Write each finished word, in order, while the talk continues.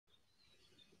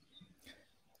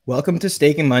Welcome to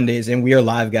Staking Mondays, and we are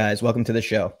live, guys. Welcome to the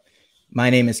show. My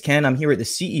name is Ken. I'm here with the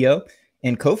CEO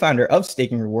and co-founder of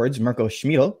Staking Rewards, Marco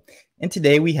Schmiedel. And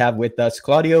today we have with us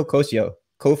Claudio Cossio,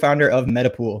 co-founder of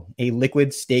Metapool, a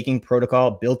liquid staking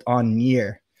protocol built on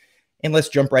Near. And let's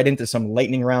jump right into some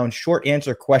lightning round short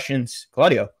answer questions.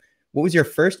 Claudio, what was your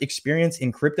first experience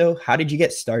in crypto? How did you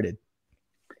get started?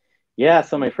 Yeah,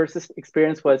 so my first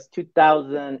experience was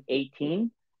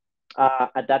 2018.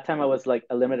 At that time, I was like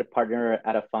a limited partner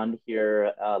at a fund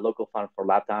here, a local fund for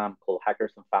LATAM called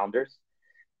Hackers and Founders.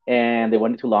 And they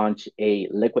wanted to launch a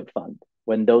liquid fund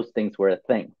when those things were a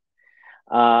thing.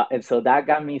 And so that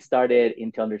got me started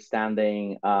into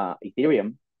understanding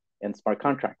Ethereum and smart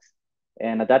contracts.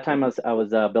 And at that time, I was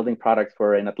building products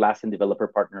for an Atlassian developer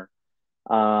partner.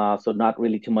 So not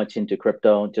really too much into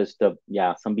crypto, just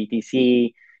some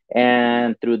BTC.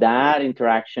 And through that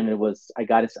interaction, I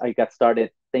got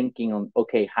started thinking on,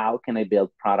 okay, how can I build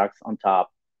products on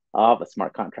top of a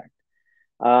smart contract?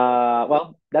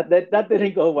 Well, that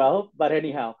didn't go well, but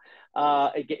anyhow,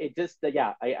 it just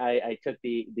I took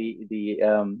the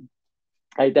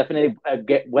I definitely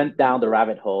went down the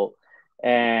rabbit hole,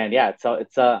 and yeah, so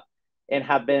it's and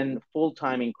have been full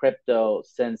time in crypto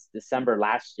since December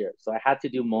last year. So I had to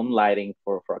do moonlighting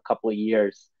for a couple of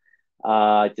years,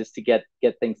 just to get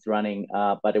things running.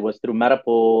 But it was through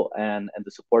Metapool and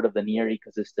the support of the Near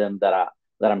ecosystem that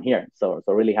I'm here. So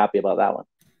really happy about that one.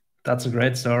 That's a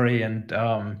great story, and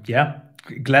yeah,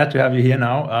 glad to have you here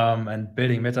now and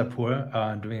building Metapool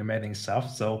and doing amazing stuff.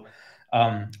 So,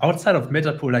 outside of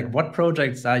Metapool, like what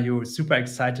projects are you super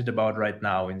excited about right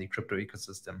now in the crypto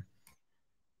ecosystem?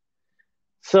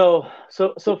 So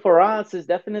for us, it's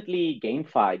definitely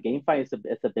GameFi. GameFi is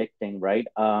a big thing, right?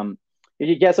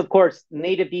 Yes, of course,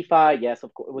 native DeFi. Yes,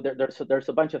 of course, there's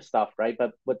a bunch of stuff, right?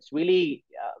 But what's really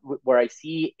where I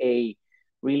see a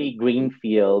really green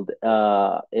field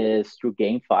is through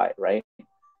GameFi, right?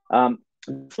 Not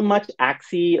so much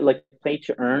Axie like play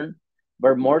to earn,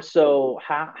 but more so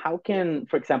how can,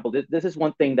 for example, this is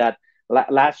one thing that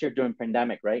last year during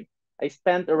pandemic, right? I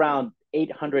spent around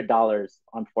 $800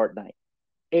 on Fortnite.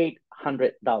 $800.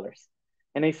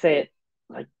 And I say it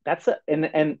like that's a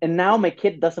and now my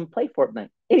kid doesn't play Fortnite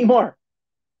anymore.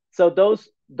 So those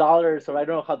dollars, or I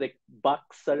don't know how they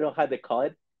bucks, I don't know how they call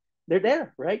it, they're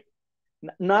there, right?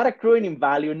 Not accruing in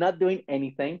value, not doing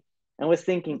anything. And was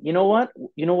thinking, you know what?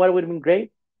 You know what would have been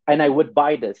great? And I would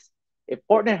buy this. If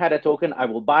Fortnite had a token, I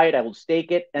will buy it, I will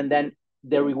stake it, and then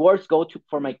the rewards go to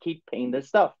for my kid paying this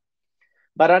stuff.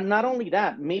 But not only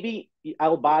that, maybe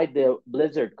I'll buy the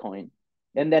Blizzard coin,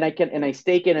 and then I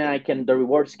stake it, and the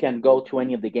rewards can go to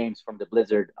any of the games from the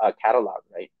Blizzard catalog,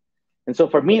 right? And so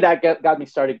for me, that got me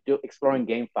started exploring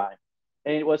GameFi,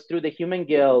 and it was through the Human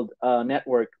Guild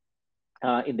network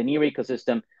in the Near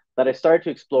ecosystem that I started to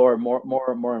explore more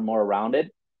and more around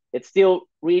it. It's still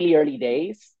really early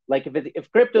days. Like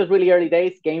if crypto is really early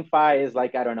days, GameFi is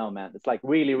like, I don't know, man. It's like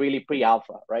really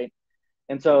pre-alpha, right?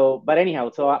 And so, but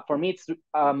anyhow, so for me, it's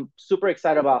super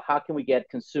excited about how can we get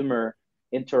consumer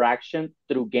interaction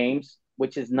through games,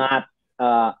 which is not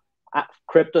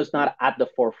crypto is not at the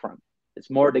forefront. It's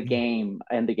more the game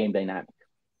and the game dynamic.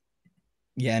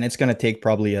 Yeah, and it's going to take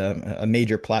probably a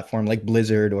major platform like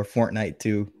Blizzard or Fortnite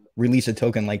to release a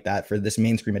token like that for this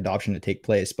mainstream adoption to take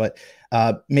place. But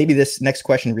maybe this next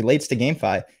question relates to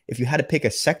GameFi. If you had to pick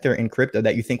a sector in crypto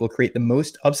that you think will create the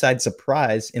most upside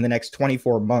surprise in the next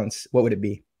 24 months, what would it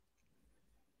be?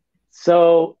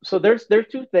 So there's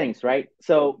two things, right?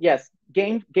 So yes,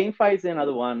 GameFi is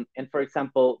another one. And for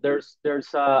example, there's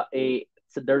the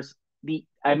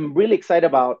I'm really excited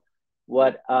about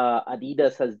what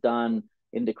Adidas has done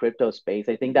in the crypto space.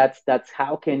 I think that's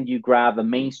how can you grab a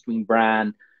mainstream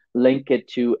brand, link it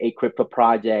to a crypto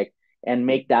project, and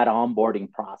make that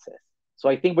onboarding process. So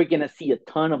I think we're gonna see a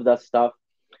ton of that stuff.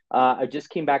 I just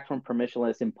came back from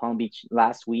permissionless in Palm Beach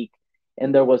last week,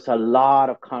 and there was a lot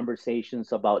of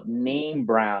conversations about name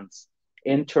brands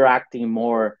interacting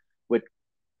more with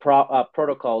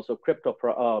protocols or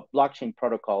blockchain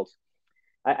protocols.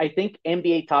 I think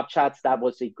NBA Top Shots, that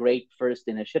was a great first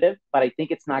initiative, but I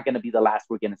think it's not going to be the last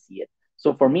we're going to see it.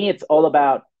 So for me, it's all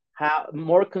about how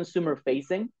more consumer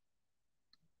facing.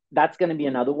 That's going to be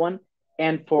another one.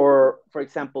 And for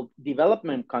example,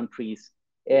 development countries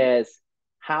is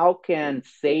how can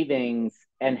savings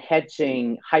and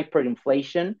hedging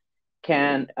hyperinflation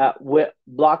can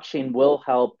blockchain will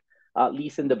help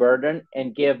lessen the burden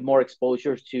and give more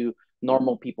exposures to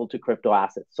normal people to crypto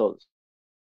assets. So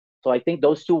I think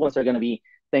those two ones are going to be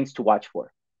things to watch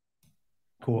for.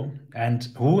 Cool. And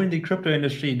who in the crypto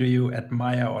industry do you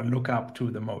admire or look up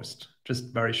to the most? Just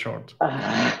very short.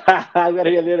 I'm gonna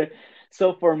be a little.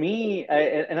 So for me,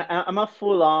 I'm a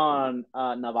full-on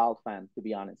Naval fan, to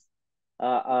be honest.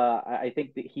 I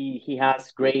think that he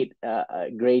has great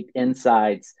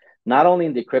insights, not only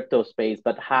in the crypto space,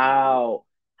 but how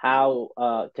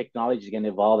technology is going to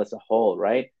evolve as a whole,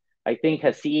 right? I think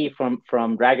Hasi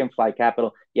from Dragonfly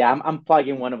Capital. Yeah, I'm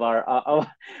plugging one of our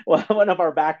one of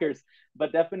our backers,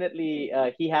 but definitely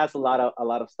he has a lot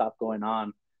of stuff going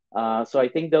on. So I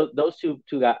think those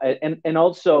two guys, and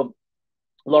also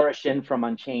Laura Shin from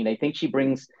Unchained. I think she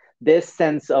brings this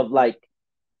sense of like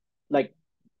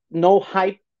no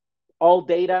hype, all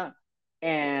data,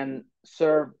 and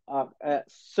serve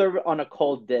on a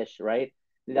cold dish, right?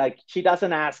 Like she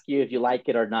doesn't ask you if you like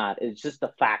it or not. It's just the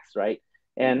facts, right?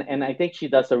 And I think she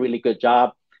does a really good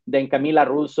job. Then Camila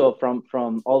Russo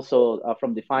from also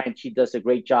from Defiant, she does a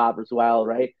great job as well,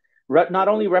 right? Not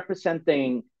only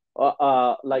representing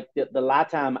like the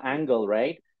LATAM angle,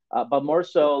 right? But more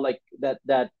so like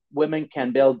that women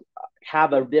can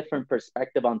have a different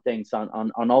perspective on things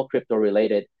on all crypto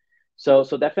related. So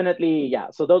definitely, yeah.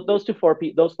 So those four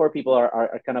people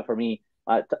are kind of for me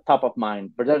top of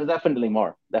mind, but there's definitely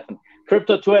more. Definitely,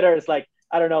 crypto Twitter is like,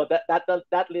 I don't know,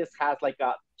 that list has like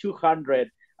 200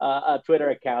 Twitter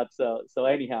accounts. So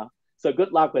anyhow, so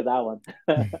good luck with that one.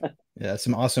 Yeah,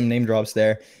 some awesome name drops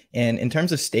there. And in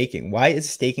terms of staking, why is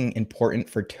staking important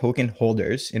for token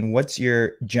holders? And what's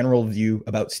your general view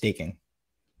about staking?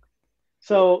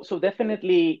 So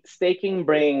definitely staking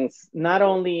brings not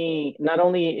only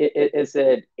is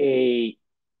it a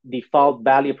default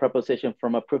value proposition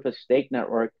from a proof of stake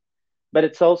network, but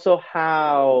it's also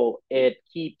how it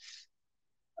keeps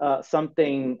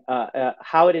something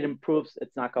how it improves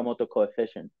its Nakamoto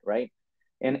coefficient, right?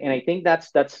 And I think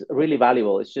that's really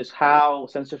valuable. It's just how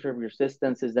censorship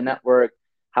resistance is the network,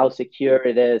 how secure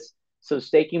it is. So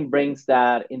staking brings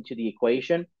that into the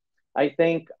equation. I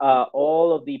think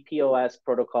all of the POS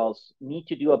protocols need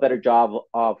to do a better job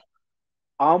of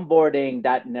onboarding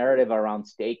that narrative around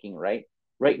staking, right?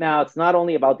 Right now, it's not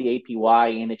only about the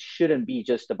APY, and it shouldn't be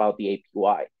just about the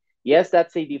APY. Yes,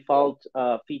 that's a default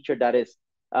feature that is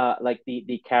like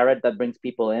the carrot that brings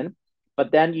people in,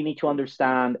 but then you need to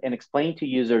understand and explain to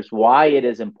users why it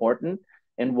is important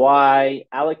and why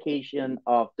allocation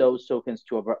of those tokens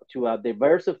to a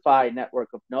diversified network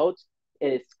of nodes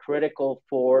is critical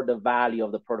for the value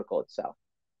of the protocol itself.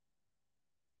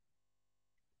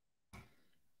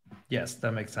 Yes,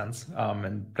 that makes sense,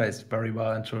 and plays very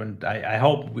well into. And I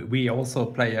hope we also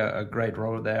play a great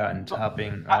role there and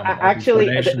helping all these Actually,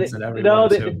 foundations and everyone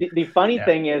to. the funny Yeah.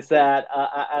 thing is that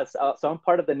so I'm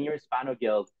part of the Near Hispano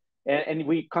Guild, and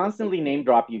we constantly name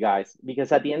drop you guys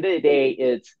because at the end of the day,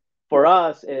 it's for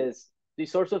us is the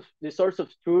source of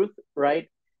truth, right?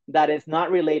 That is not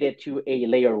related to a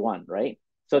layer one, right?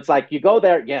 So it's like you go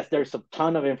there, yes, there's a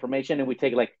ton of information, and we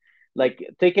take it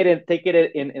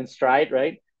in stride,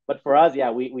 right? But for us,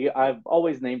 yeah, I've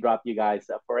always name dropped you guys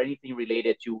for anything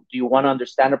related to. Do you want to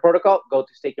understand the protocol? Go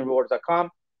to stakingrewards.com.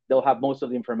 They'll have most of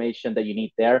the information that you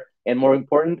need there, and more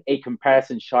important, a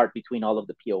comparison chart between all of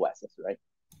the POSs, right?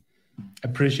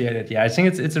 Appreciate it. Yeah, I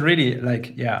think it's a really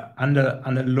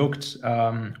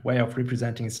underlooked way of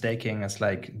representing staking as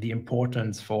like the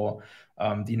importance for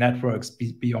the networks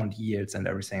beyond yields and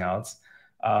everything else.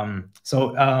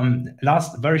 So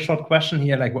last very short question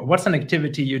here, like what's an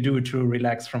activity you do to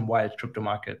relax from wild crypto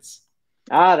markets?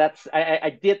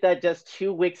 I did that just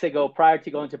 2 weeks ago prior to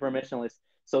going to permissionless.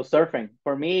 So surfing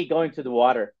for me, going to the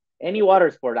water, any water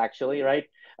sport actually, right?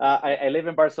 I live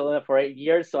in Barcelona for 8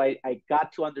 years, so I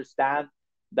got to understand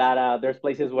that there's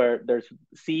places where there's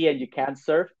sea and you can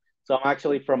surf. So I'm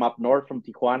actually from up north, from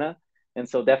Tijuana, and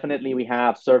so definitely we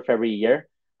have surf every year.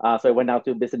 So I went out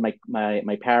to visit my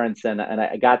parents, and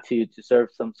I got to surf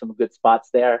some good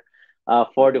spots there,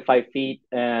 4 to 5 feet,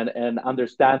 and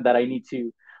understand that I need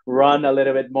to run a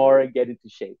little bit more and get into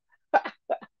shape.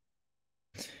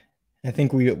 I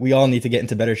think we all need to get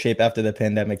into better shape after the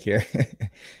pandemic here.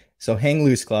 So hang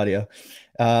loose, Claudio.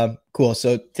 Cool.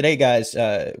 So today, guys,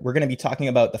 we're going to be talking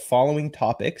about the following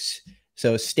topics.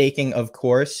 So staking, of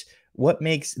course, what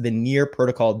makes the Near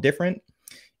protocol different,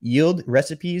 yield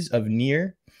recipes of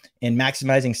Near, and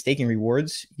maximizing staking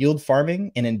rewards, yield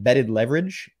farming and embedded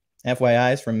leverage,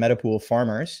 FYIs from Metapool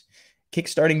farmers,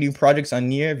 kickstarting new projects on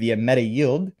Near via Meta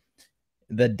Yield,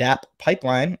 the DApp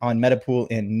pipeline on Metapool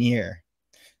and Near.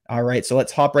 All right, so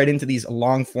let's hop right into these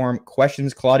long form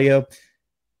questions, Claudio.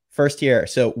 First here,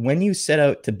 so when you set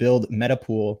out to build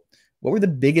Metapool, what were the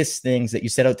biggest things that you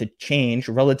set out to change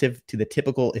relative to the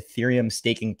typical Ethereum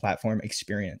staking platform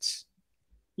experience?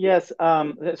 Yes.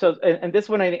 So, and this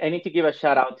one, I need to give a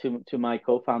shout out to my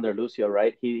co-founder Lucio.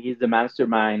 Right, he's the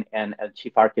mastermind and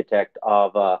chief architect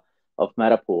of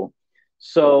Metapool.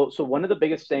 So one of the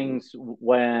biggest things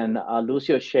when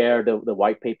Lucio shared the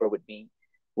white paper with me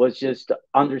was just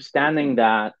understanding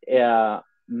that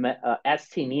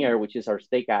ST near, which is our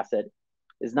stake asset,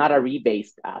 is not a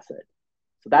rebased asset.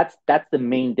 So that's the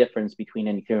main difference between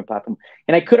an Ethereum platform.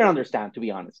 And I couldn't understand, to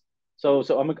be honest. So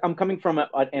I'm coming from a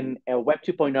Web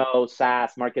 2.0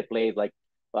 SaaS marketplace, like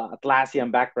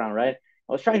Atlassian background, right?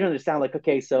 I was trying to understand, like,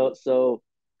 okay, so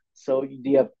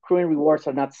the accruing rewards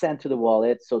are not sent to the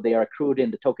wallet, so they are accrued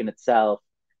in the token itself.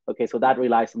 Okay, so that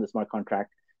relies on the smart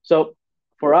contract. So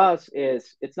for us,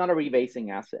 it's not a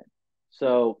rebasing asset.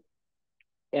 So,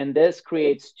 and this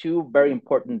creates two very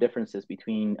important differences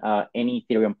between any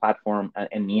Ethereum platform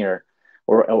and Near,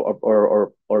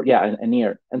 or yeah, and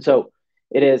Near. And so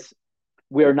it is,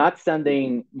 we are not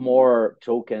sending more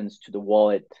tokens to the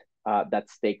wallet that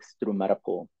stakes through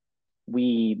Metapool.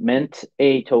 We mint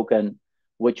a token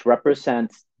which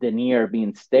represents the Near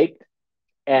being staked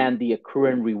and the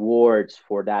accruing rewards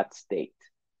for that stake.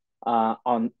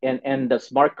 And the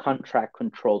smart contract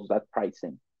controls that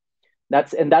pricing.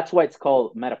 That's why it's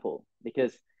called Metapool,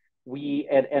 because we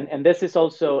and this is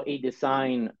also a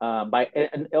design by,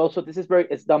 and also this is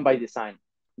it's done by design.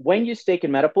 When you stake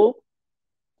in Metapool,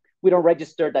 we don't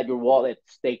register that your wallet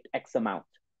staked X amount.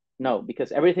 No,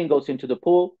 because everything goes into the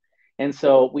pool. And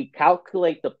so we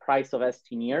calculate the price of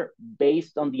ST Near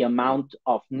based on the amount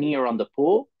of Near on the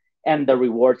pool and the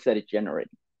rewards that it generates.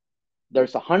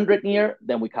 There's 100 Near,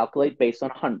 then we calculate based on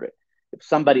 100. If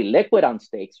somebody liquid on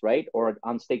stakes, right, or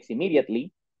on stakes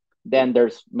immediately, then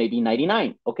there's maybe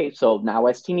 99. Okay, so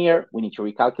now ST Near, we need to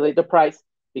recalculate the price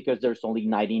because there's only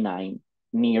 99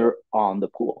 Near on the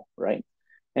pool, right?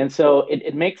 And so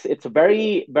it's a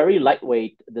very, very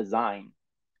lightweight design.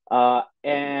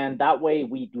 And that way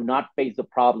we do not face the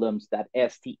problems that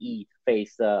STE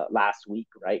faced last week,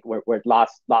 right? Where it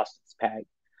lost its peg.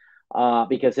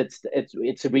 Because it's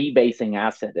a rebasing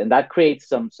asset, and that creates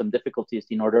some difficulties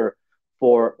in order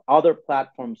for other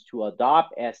platforms to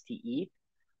adopt STE.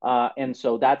 And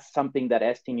so that's something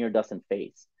that ST Near doesn't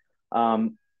face.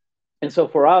 And so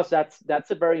for us,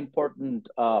 that's a very important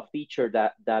feature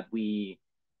that we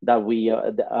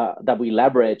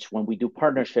leverage when we do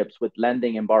partnerships with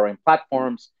lending and borrowing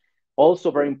platforms. Also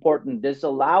very important, this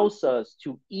allows us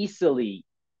to easily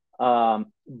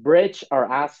bridge our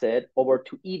asset over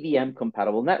to EVM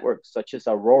compatible networks such as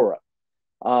Aurora.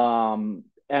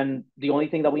 And the only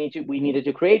thing that we needed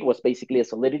to create was basically a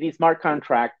Solidity smart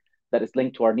contract that is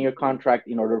linked to our Near contract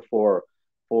in order for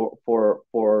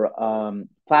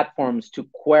platforms to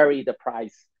query the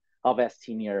price of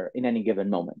ST Near in any given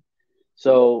moment.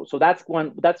 So that's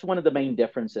one of the main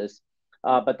differences.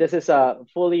 But this is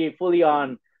fully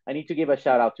on. I need to give a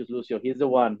shout out to Lucio. He's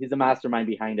the mastermind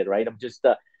behind it, right? I'm just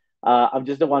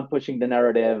the one pushing the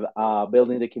narrative,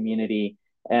 building the community,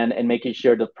 and making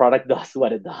sure the product does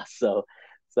what it does. So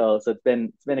it's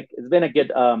been a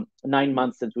good 9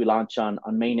 months since we launched on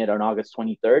mainnet on August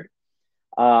 23rd.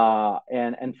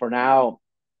 And for now,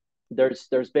 there's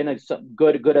been some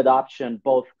good adoption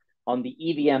both on the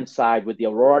EVM side with the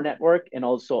Aurora network and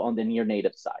also on the Near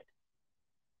native side.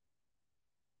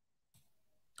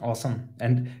 Awesome.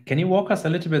 And can you walk us a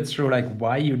little bit through like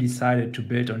why you decided to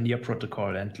build on Near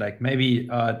protocol, and like maybe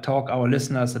talk our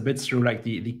listeners a bit through like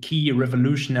the key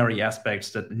revolutionary aspects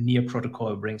that Near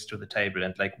protocol brings to the table,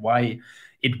 and like why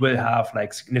it will have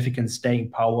like significant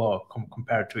staying power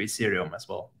compared to Ethereum as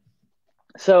well?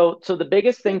 So the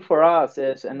biggest thing for us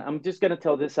is, and I'm just going to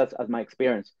tell this as my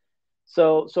experience.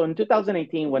 So in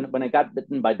 2018, when I got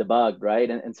bitten by the bug, right,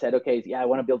 and said, okay, yeah, I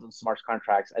want to build some smart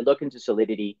contracts, I look into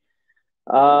Solidity.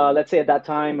 Let's say at that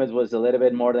time it was a little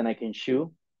bit more than I can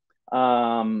chew.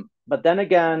 But then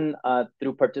again,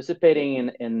 through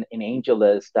participating in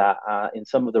AngelList, in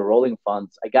some of the rolling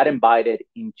funds, I got invited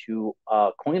into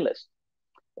CoinList,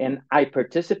 and I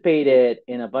participated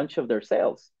in a bunch of their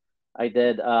sales. I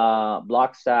did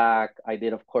Blockstack, I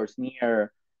did, of course,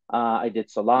 Near, I did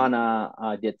Solana,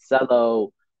 I did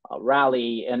Celo,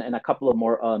 Rally, and a couple of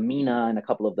more, Mina, and a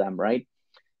couple of them, right?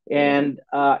 And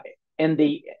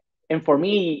for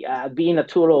me, being a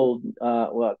total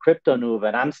crypto noob,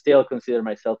 and I'm still consider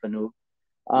myself a noob,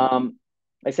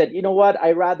 I said, you know what?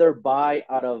 I'd rather buy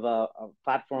out of a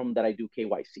platform that I do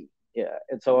KYC. Yeah,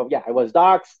 and so yeah, I was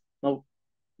doxxed. No,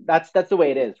 that's the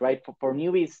way it is, right? For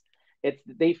newbies,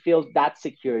 they feel that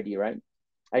security, right?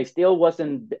 I still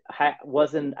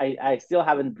I still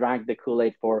haven't drank the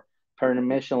Kool-Aid for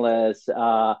permissionless,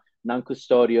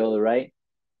 non-custodial, right?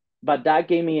 But that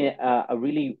gave me a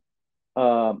really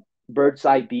bird's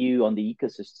eye view on the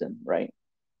ecosystem, right?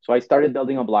 So I started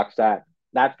building on Blockstack.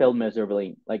 That failed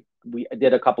miserably. Like I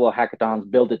did a couple of hackathons,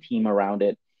 build a team around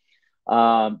it.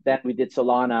 Then we did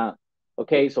Solana.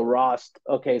 Okay, so Rust.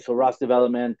 Okay, so Rust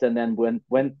development, and then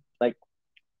went like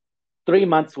 3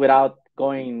 months without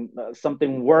going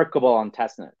something workable on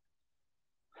testnet.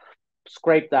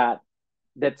 Scrape that.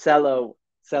 That Cello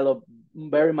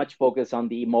very much focused on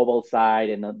the mobile side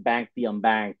and the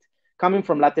unbanked. Coming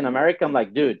from Latin America, I'm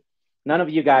like, dude, none of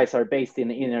you guys are based in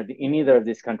either of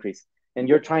these countries, and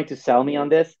you're trying to sell me on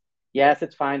this. Yes,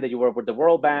 it's fine that you work with the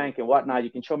World Bank and whatnot. You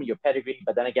can show me your pedigree,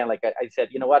 but then again, like I said,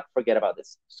 you know what? Forget about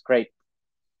this. It's great.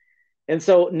 And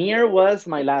so Near was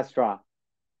my last straw.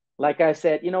 Like I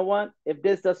said, you know what? If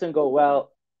this doesn't go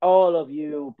well, all of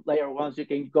you layer ones, you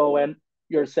can go in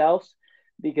yourselves,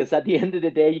 because at the end of the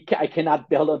day, I cannot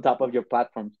build on top of your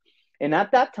platforms. And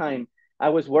at that time, I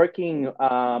was working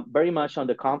very much on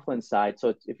the Confluence side.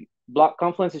 So if Block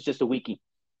Confluence is just a wiki.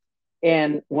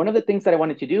 And one of the things that I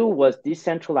wanted to do was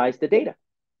decentralize the data.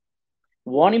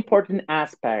 One important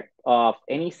aspect of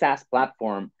any SaaS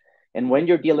platform, and when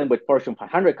you're dealing with Fortune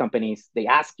 500 companies, they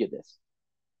ask you this: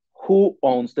 who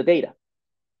owns the data?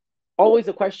 Always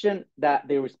a question that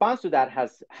the response to that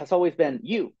has always been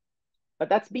you, but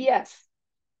that's BS.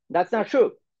 That's not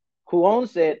true. Who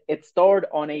owns it? It's stored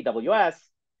on AWS,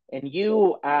 and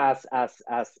you as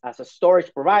a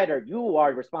storage provider, you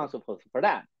are responsible for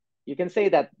that. You can say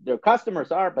that their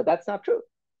customers are, but that's not true.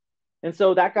 And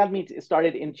so that got me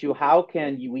started into how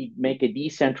can we make a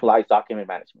decentralized document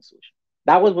management solution.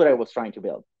 That was what I was trying to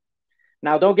build.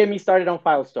 Now, don't get me started on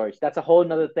file storage. That's a whole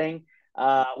nother thing.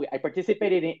 I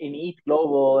participated in ETH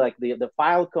Global, like the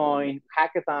Filecoin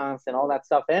hackathons and all that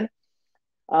stuff. And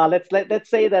let's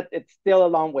say that it's still a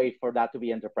long way for that to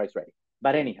be enterprise ready.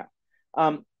 But anyhow,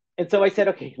 and so I said,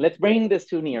 okay, let's bring this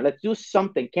to Near. Let's do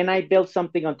something. Can I build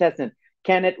something on testnet?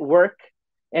 Can it work?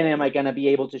 And am I gonna be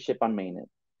able to ship on mainnet?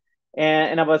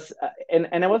 And I was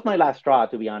and it was my last straw,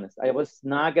 to be honest. I was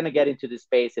not gonna get into this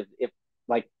space if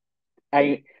like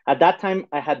I at that time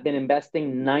I had been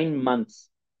investing 9 months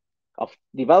of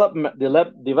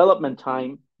development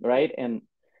time, right? And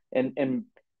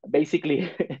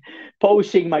basically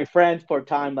poaching my friends for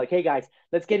time, like, hey guys,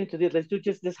 let's get into this. Let's do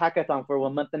just this hackathon for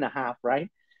 1.5 months,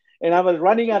 right? And I was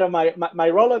running out of my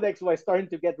Rolodex was starting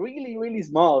to get really, really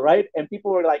small, right? And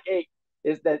people were like, hey,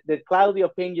 is that did Claudio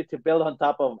ping you to build on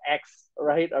top of X,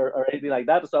 right? Or anything like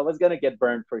that. So I was gonna get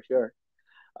burned for sure.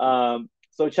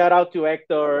 So shout out to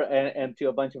Hector and to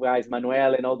a bunch of guys,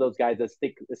 Manuel and all those guys that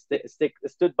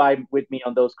stood by with me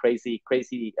on those crazy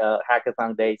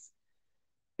hackathon days.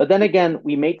 But then again,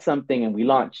 we made something and we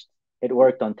launched. It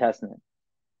worked on testnet.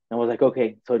 And I was like,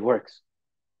 okay, so it works.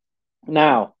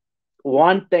 Now,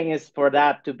 one thing is for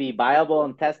that to be viable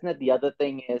on testnet. The other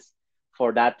thing is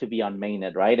for that to be on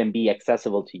mainnet, right? And be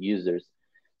accessible to users.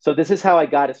 So this is how I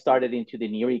got started into the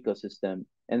Near ecosystem.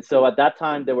 And so at that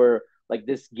time, there were like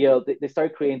this guild, they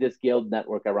started creating this guild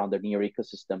network around the Near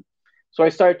ecosystem. So I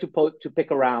started to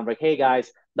pick around, like, hey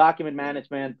guys, document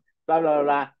management, blah, blah, blah,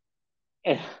 blah.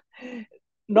 And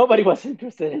nobody was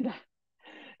interested in that.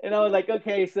 And I was like,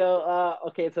 okay, so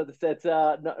it's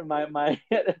my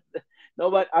no,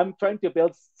 but I'm trying to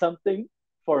build something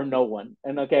for no one.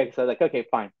 And okay, so like, okay,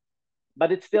 fine.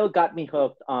 But it still got me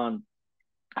hooked on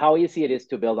how easy it is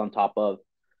to build on top of.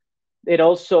 It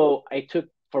also,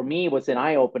 for me, was an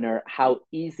eye opener how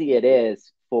easy it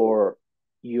is for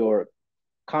your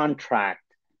contract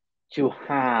to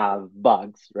have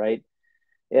bugs, right?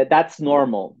 That's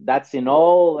normal. That's in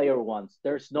all layer ones.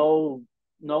 There's no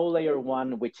layer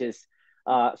one which is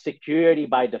security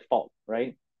by default,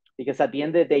 right? Because at the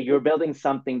end of the day, you're building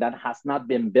something that has not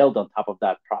been built on top of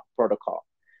that protocol.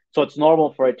 So it's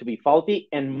normal for it to be faulty.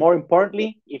 And more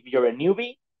importantly, if you're a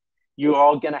newbie, you're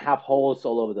all going to have holes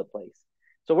all over the place.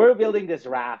 So we're building this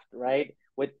raft, right,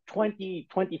 with 20,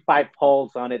 25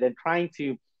 holes on it and trying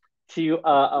to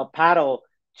paddle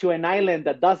to an island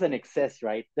that doesn't exist,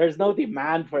 right? There's no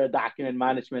demand for a document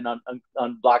management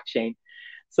on blockchain.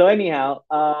 So anyhow,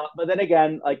 but then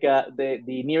again, like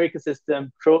the Near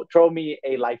ecosystem throw me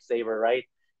a lifesaver, right?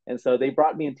 And so they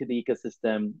brought me into the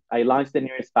ecosystem. I launched the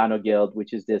Near Hispano Guild,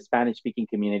 which is the Spanish-speaking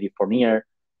community for Near.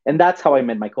 And that's how I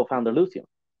met my co-founder, Lucio.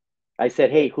 I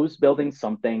said, hey, who's building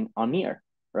something on Near,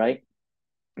 right?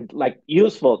 Like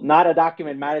useful, not a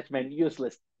document management,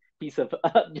 useless piece of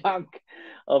junk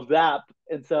of that.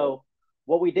 And so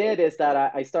what we did is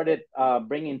that I started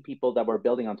bringing people that were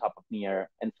building on top of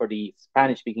Near and for the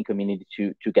Spanish-speaking community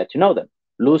to get to know them.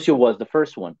 Lucio was the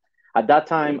first one. At that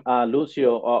time,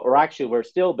 Lucio, or actually we're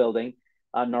still building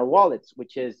Nar Wallets,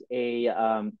 which is a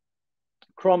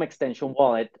Chrome extension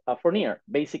wallet for Near,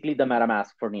 basically the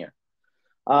MetaMask for Near.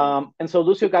 And so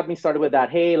Lucio got me started with that.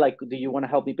 Hey, like, do you want to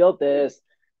help me build this?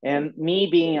 And me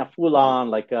being a full-on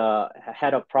like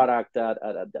head of product at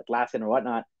Atlassian or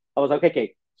whatnot, I was like,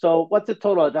 okay, so what's the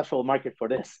total addressable market for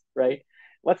this, right?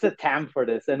 What's the TAM for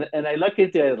this? And I look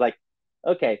into it like,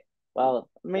 okay, well,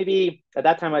 maybe at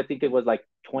that time I think it was like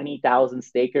 20,000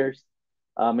 stakers.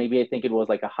 Maybe I think it was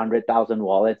like 100,000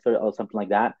 wallets or something like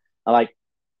that. I'm like,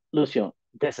 Lucio,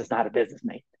 this is not a business,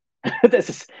 mate. This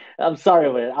is. I'm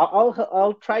sorry, but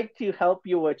I'll try to help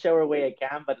you whichever way I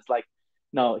can, but it's like,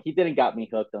 no, he didn't got me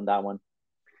hooked on that one.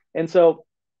 And so,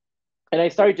 and I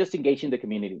started just engaging the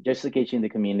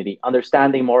community,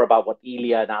 understanding more about what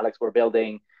Ilya and Alex were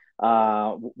building.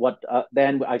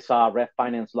 Then I saw Ref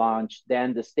Finance launch,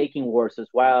 then the staking wars as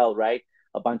well, right?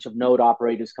 A bunch of node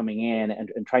operators coming in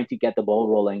and trying to get the ball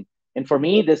rolling. And for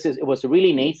me, it was a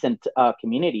really nascent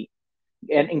community,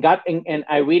 and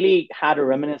I really had a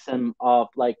reminiscence of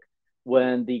like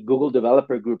when the Google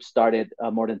developer group started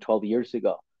more than 12 years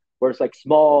ago, where it's like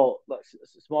small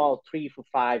 3 for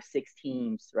 5, 6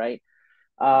 teams, right?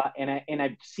 And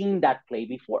I've seen that play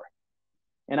before,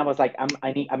 and I was like,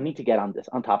 I need to get on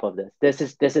top of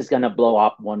this. This is gonna blow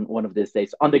up one of these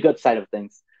days on the good side of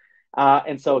things.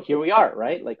 And so here we are,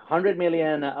 right? Like 100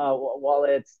 million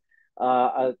wallets,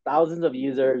 thousands of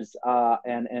users,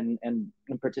 and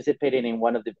participating in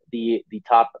one of the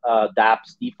top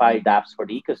DeFi dApps for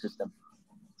the ecosystem.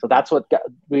 So that's what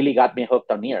really got me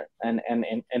hooked on here, and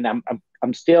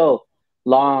I'm still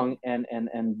long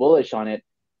and bullish on it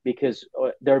because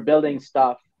they're building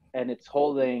stuff and it's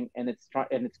holding and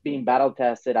it's being battle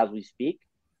tested as we speak,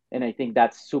 and I think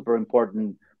that's super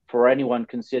important for anyone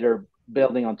consider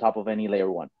building on top of any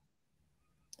layer one.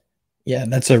 Yeah,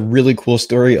 that's a really cool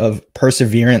story of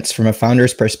perseverance from a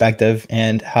founder's perspective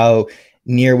and how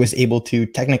Near was able to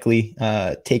technically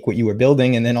take what you were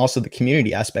building and then also the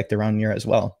community aspect around Near as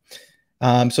well.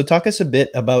 So talk us a bit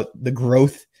about the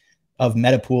growth of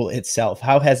Metapool itself.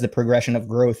 How has the progression of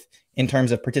growth in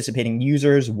terms of participating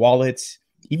users, wallets,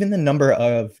 even the number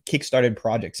of kickstarted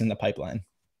projects in the pipeline?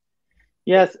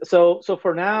 Yes. So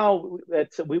for now,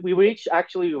 we reached a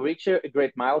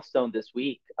great milestone this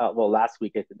week. Last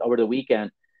week, over the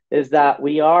weekend, is that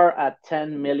we are at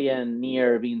 10 million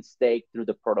Near being staked through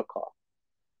the protocol.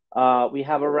 We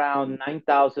have around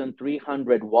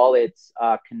 9,300 wallets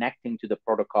connecting to the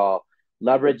protocol,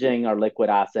 leveraging our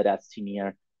liquid asset as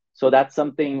Near. So that's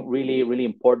something really, really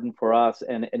important for us.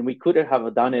 And we couldn't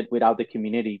have done it without the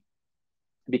community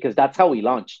because that's how we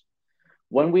launched.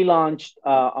 When we launched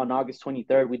on August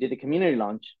 23rd, we did a community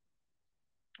launch.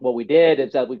 What we did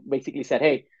is that we basically said,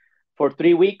 hey, for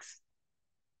 3 weeks,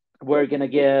 we're going to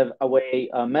give away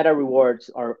meta rewards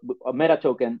or a meta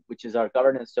token, which is our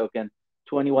governance token,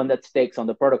 to anyone that stakes on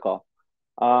the protocol.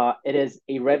 It is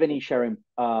a revenue sharing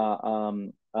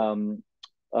token.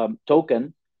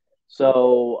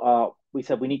 So we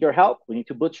said, we need your help. We need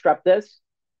to bootstrap this.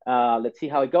 Let's see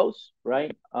how it goes,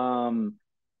 right?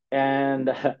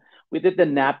 And we did the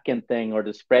napkin thing or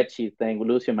the spreadsheet thing with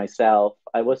Lucy and myself.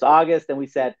 I was August, and we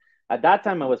said, at that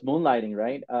time I was moonlighting,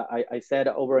 right? I said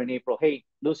over in April, hey,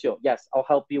 Lucio, yes, I'll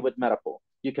help you with Metapool.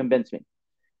 You convince me.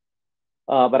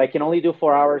 But I can only do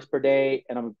 4 hours per day,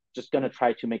 and I'm just going to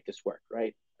try to make this work,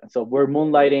 right? And so we're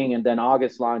moonlighting, and then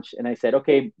August launch, and I said,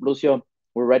 okay, Lucio,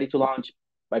 we're ready to launch.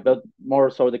 I built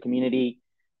more so the community.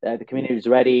 The community is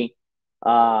ready.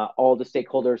 All the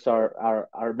stakeholders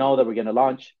are know that we're going to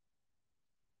launch.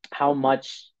 How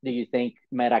much do you think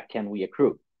meta can we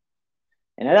accrue?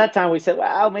 And at that time, we said,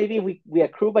 well, maybe we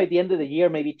accrue by the end of the year,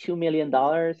 maybe $2 million in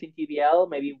TVL.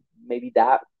 Maybe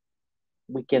that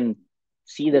we can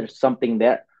see there's something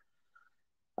there.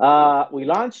 We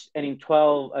launched, and in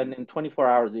 24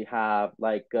 hours, we have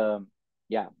like, $7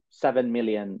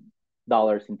 million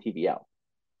in TVL.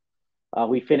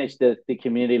 We finished the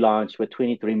community launch with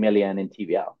 23 million in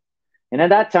TVL. And at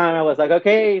that time, I was like,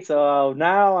 okay, so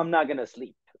now I'm not going to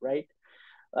sleep, right?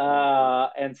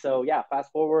 And so, yeah,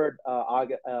 fast forward,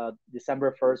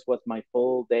 December 1st was my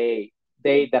full day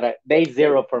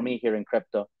zero for me here in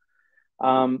crypto.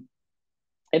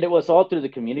 And it was all through the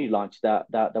community launch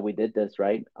that we did this,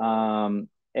 right?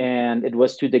 And it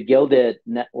was to the Gilded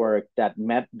network that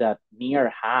Near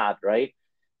had, right?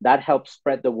 That helped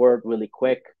spread the word really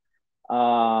quick.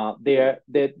 There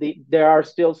are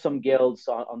still some guilds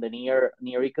on the Near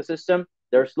ecosystem.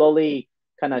 They're slowly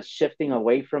kind of shifting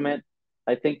away from it.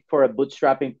 I think for a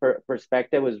bootstrapping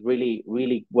perspective, it was really,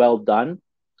 really well done.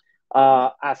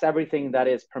 As everything that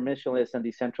is permissionless and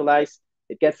decentralized,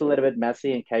 it gets a little bit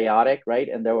messy and chaotic, right?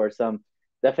 And there were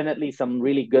definitely some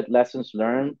really good lessons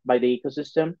learned by the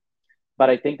ecosystem. But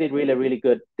I think they really, really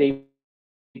good. They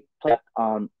plan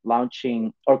on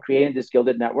launching or creating this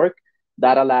Gilded network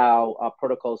that allow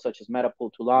protocols such as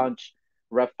Metapool to launch.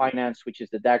 Rep Finance, which is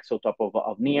the DEX on top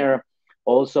of Near,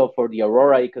 also for the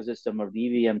Aurora ecosystem of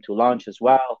the EVM to launch as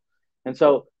well. And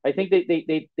so I think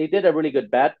they did a really good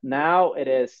bet. Now it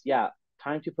is, yeah,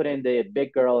 time to put in the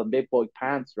big girl and big boy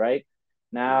pants, right?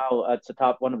 Now it's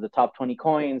one of the top 20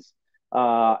 coins.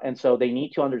 And so they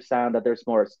need to understand that there's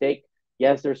more at stake.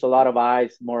 Yes, there's a lot of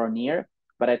eyes more on Near,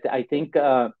 but I think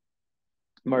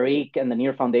Marique and the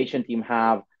Near Foundation team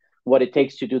have what it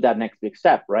takes to do that next big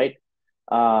step, right?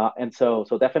 And so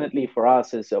definitely for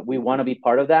us is we want to be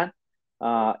part of that.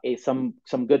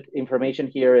 Some good information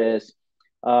here is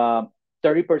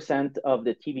 30% of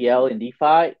the TVL in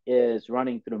DeFi is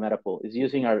running through Metapool, is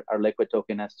using our liquid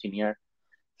token ST Near.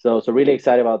 So really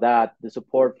excited about that. The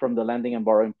support from the lending and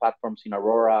borrowing platforms in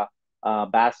Aurora,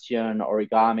 Bastion,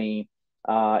 Origami,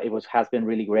 has been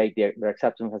really great. Their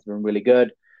acceptance has been really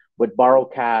good. With Borrow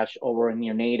Cash over in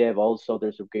Near Native, also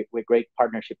there's a great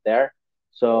partnership there.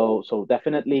 So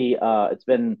definitely, it's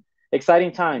been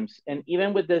exciting times. And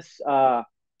even with this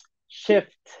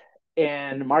shift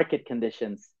in market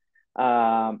conditions,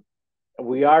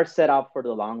 we are set up for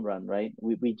the long run, right?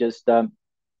 We just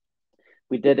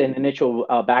we did an initial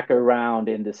backer round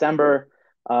in December.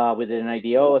 We did an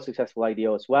IDO, a successful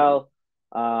IDO as well.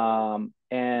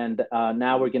 And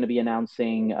now we're going to be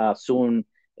announcing soon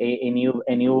a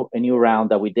new round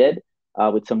that we did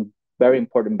with some very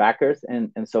important backers.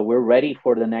 And so we're ready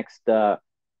for the next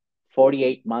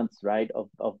 48 months, right,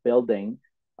 of building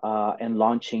and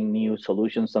launching new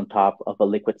solutions on top of a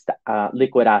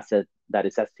liquid asset that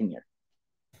is senior.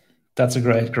 That's a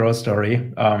great growth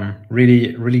story.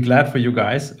 Really, really glad for you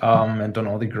guys and on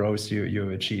all the growth you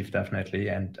achieved, definitely.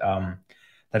 And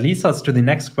that leads us to the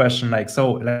next question. Like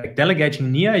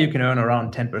delegating Near, you can earn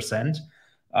around 10%.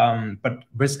 But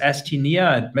with ST Near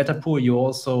and Metapool, you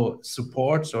also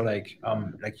support, so like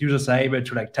users are able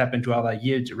to like tap into other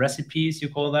yield recipes, you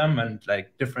call them, and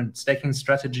like different staking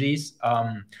strategies.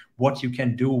 What you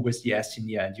can do with the ST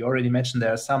Near, and you already mentioned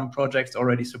there are some projects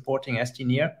already supporting ST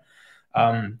Near.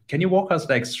 Can you walk us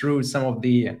like through some of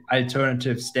the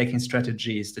alternative staking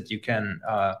strategies that you can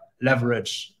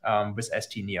leverage with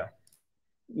ST Near?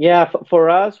 Yeah, for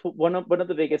us, one of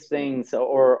the biggest things,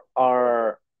 or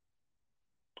our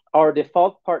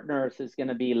default partners, is going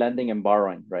to be lending and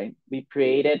borrowing, right? We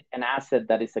created an asset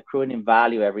that is accruing in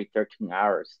value every 13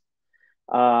 hours.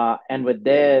 And with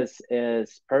this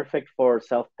is perfect for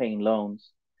self-paying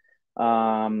loans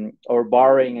or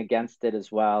borrowing against it as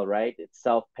well, right? It's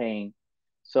self-paying.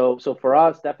 So for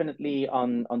us, definitely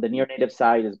on the Near Native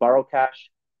side is Borrow Cash.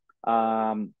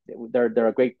 They're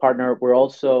a great partner. We're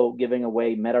also giving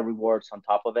away meta rewards on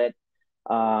top of it.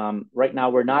 Right now,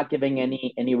 we're not giving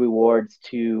any rewards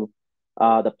to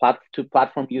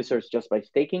platform users just by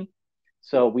staking.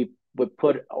 So we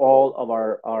put all of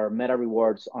our meta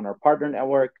rewards on our partner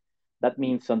network. That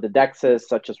means on the DEXs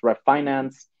such as Rep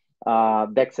Finance,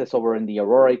 DEXs over in the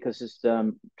Aurora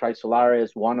ecosystem,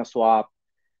 Trisolaris, WannaSwap,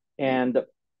 and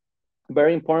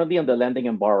very importantly on the lending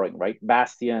and borrowing, right?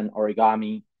 Bastion,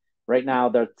 Origami. Right now,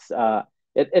 that's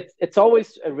it's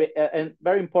always and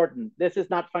very important. This is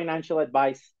not financial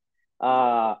advice.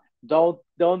 Don't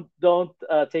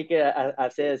take it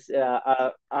as is.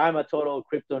 I'm a total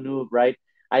crypto noob, right?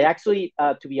 I actually,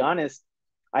 to be honest,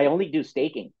 I only do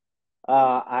staking.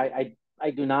 I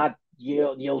do not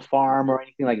yield farm or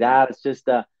anything like that. It's just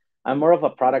I'm more of a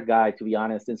product guy, to be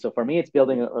honest. And so for me, it's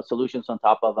building solutions on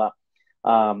top of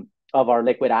our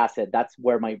liquid asset. That's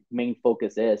where my main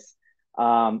focus is.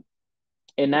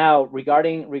 And now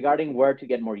regarding where to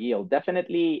get more yield,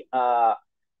 definitely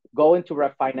go into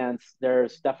Rep Finance.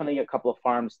 There's definitely a couple of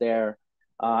farms there.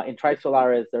 In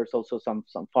Trisolaris, there's also some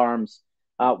farms.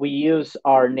 We use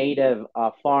our native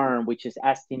farm, which is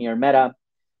ST Near Meta.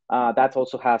 That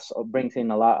also brings in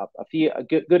a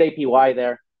good APY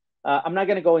there. I'm not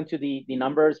going to go into the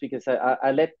numbers because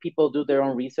I let people do their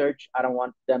own research. I don't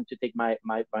want them to take my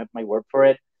word for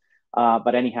it.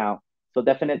 But anyhow, so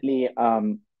definitely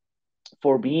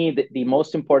for me, the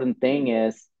most important thing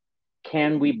is,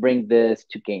 can we bring this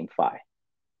to GameFi?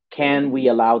 Can we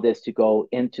allow this to go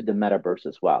into the metaverse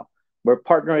as well? We're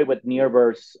partnering with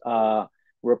Nearverse.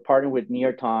 We're partnering with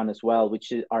Nearton as well,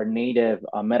 which is our native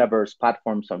metaverse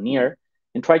platform, so Near,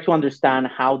 and try to understand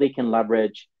how they can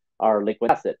leverage our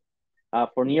liquid asset.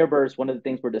 For Nearverse, one of the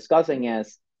things we're discussing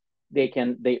is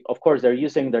of course, they're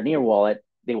using their Near wallet.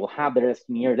 They will have their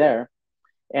Near there.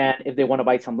 And if they want to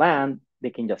buy some land, they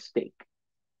can just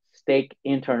stake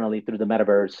internally through the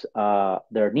metaverse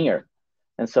their Near.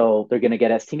 And so they're going to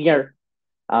get ST Near.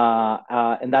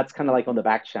 And that's kind of like on the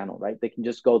back channel, right? They can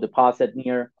just go deposit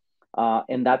Near.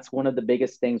 And that's one of the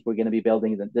biggest things we're going to be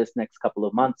building in this next couple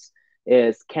of months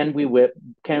is can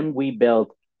we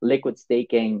build liquid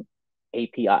staking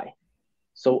API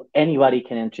so anybody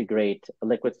can integrate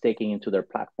liquid staking into their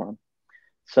platform.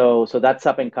 So that's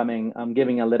up and coming. I'm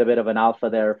giving a little bit of an alpha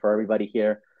there for everybody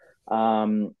here.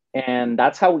 And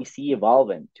that's how we see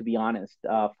evolving, to be honest.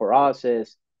 For us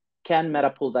is, can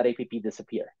Metapool.app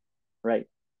disappear, right?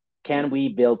 Can we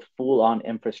build full on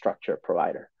infrastructure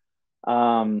provider?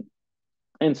 And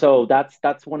so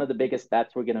that's one of the biggest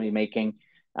bets we're going to be making.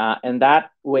 And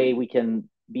that way we can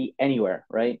be anywhere,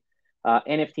 right?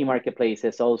 NFT marketplace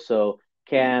is also,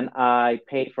 can I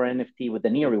pay for NFT with the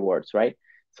Near rewards, right?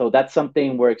 So that's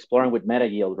something we're exploring with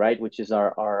MetaYield, right? Which is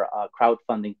our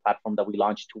crowdfunding platform that we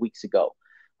launched 2 weeks ago.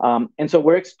 And so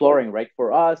we're exploring, right?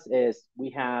 For us is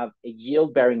we have a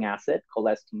yield bearing asset called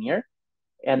Near,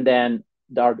 and then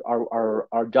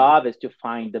our job is to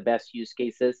find the best use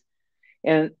cases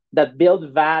and that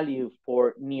build value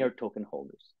for Near token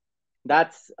holders.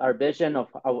 That's our vision of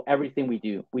everything we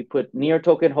do. We put Near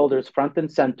token holders front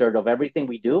and center of everything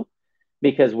we do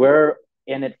because we're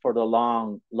in it for the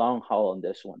long haul on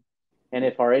this one. And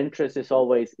if our interest is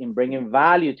always in bringing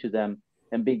value to them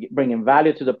and bringing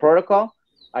value to the protocol,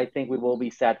 I think we will be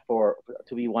set to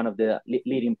be one of the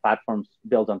leading platforms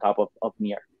built on top of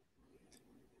Near.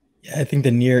 Yeah, I think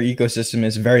the Near ecosystem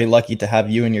is very lucky to have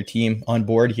you and your team on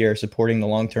board here supporting the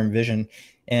long-term vision.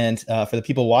 And for the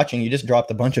people watching, you just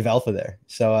dropped a bunch of alpha there.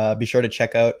 So be sure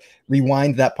to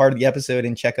rewind that part of the episode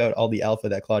and check out all the alpha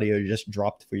that Claudio just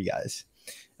dropped for you guys.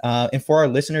 And for our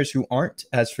listeners who aren't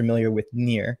as familiar with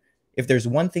Near, if there's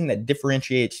one thing that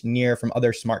differentiates Near from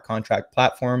other smart contract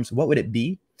platforms, what would it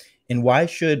be? And why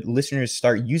should listeners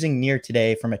start using Near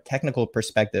today from a technical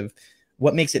perspective?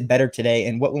 What makes it better today,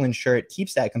 and what will ensure it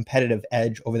keeps that competitive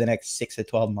edge over the next 6 to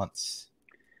 12 months?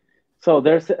 So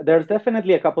there's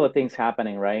definitely a couple of things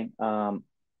happening, right?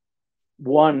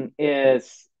 One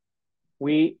is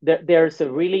there's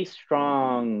a really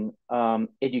strong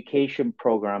education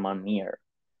program on Near.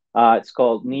 It's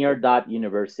called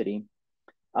Near.University.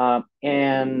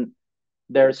 And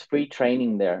there's free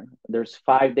training there. There's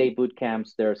 5-day boot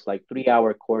camps. There's like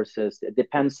 3-hour courses. It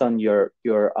depends on your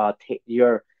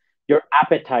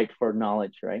appetite for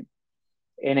knowledge, right?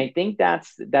 And I think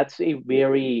that's a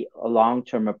very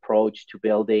long-term approach to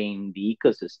building the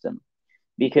ecosystem,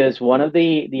 because one of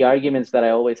the arguments that I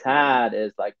always had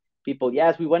is like, people,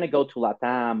 yes, we want to go to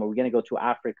Latam, or we're going to go to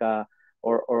Africa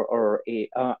or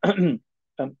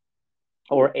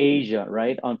Asia,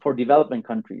 right? For development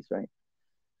countries, right?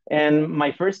 And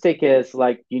my first take is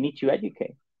like, you need to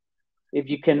educate. If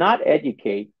you cannot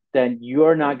educate, then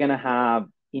you're not going to have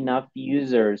enough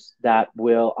users that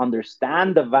will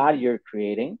understand the value you're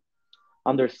creating,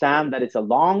 understand that it's a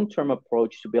long-term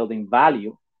approach to building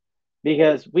value,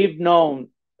 because we've known,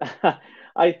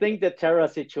 I think the Terra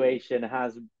situation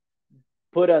has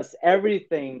put us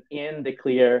everything in the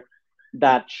clear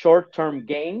that short-term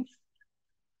gains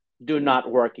do not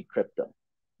work in crypto.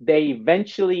 They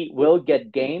eventually will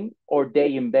get gamed, or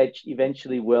they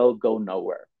eventually will go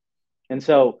nowhere. And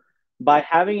so by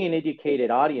having an educated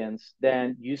audience,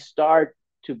 then you start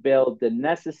to build the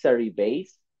necessary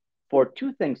base for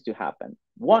two things to happen.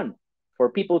 One,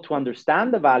 for people to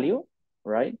understand the value,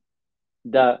 right?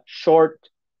 The short,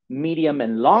 medium,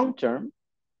 and long term.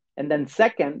 And then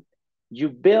second, you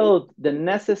build the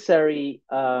necessary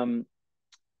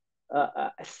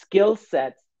skill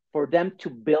sets for them to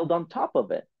build on top of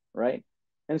it, right?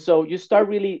 And so you start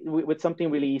really with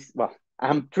something really easy. Well,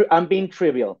 I'm being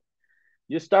trivial.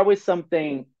 You start with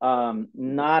something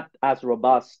not as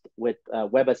robust with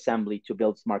WebAssembly to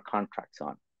build smart contracts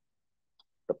on.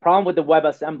 The problem with the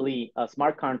WebAssembly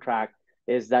smart contract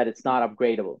is that it's not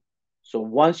upgradable. So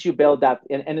once you build that,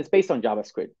 and it's based on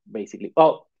JavaScript, basically.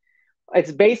 Oh,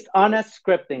 it's based on a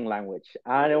scripting language.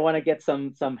 I don't want to get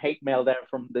some hate mail there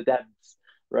from the devs,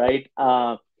 right?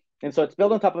 And so it's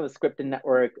built on top of a scripting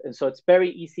network. And so it's very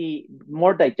easy,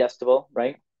 more digestible,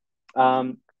 right?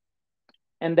 And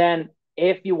then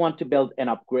if you want to build an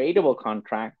upgradable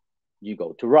contract, you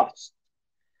go to Rust.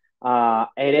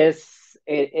 There's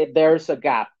a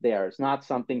gap there. It's not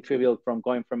something trivial from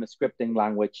going from a scripting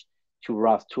language to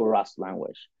a Rust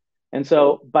language. And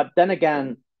so, but then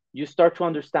again, you start to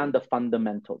understand the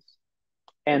fundamentals.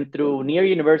 And through Near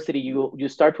University, you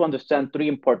start to understand three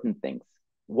important things.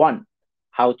 One,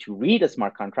 how to read a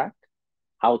smart contract,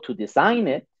 how to design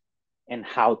it, and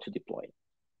how to deploy it.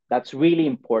 That's really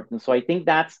important. So I think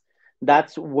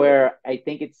that's where I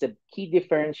think it's a key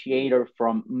differentiator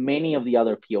from many of the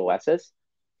other POSs.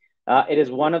 It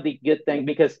is one of the good things,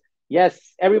 because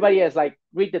yes, everybody is like,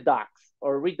 read the docs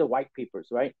or read the white papers,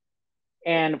 right?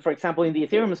 And for example, in the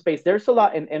Ethereum space, there's a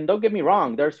lot, and don't get me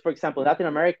wrong, there's, for example, in Latin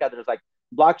America, there's like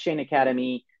Blockchain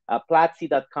Academy,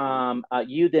 Platzi.com,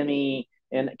 Udemy,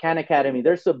 and Khan Academy.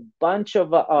 There's a bunch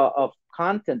of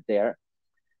content there,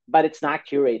 but it's not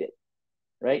curated,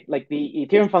 right? Like the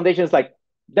Ethereum Foundation is like,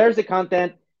 there's the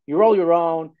content, you roll your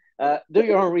own, do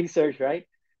your own research, right?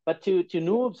 But to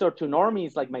noobs or to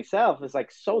normies like myself, it's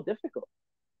like so difficult.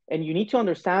 And you need to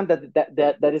understand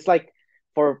that it's like,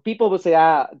 for people who say,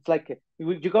 it's like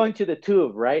you're going to the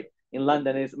tube, right? In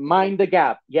London, is mind the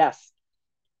gap. Yes,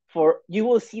 for you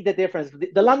will see the difference.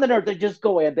 The Londoners, they just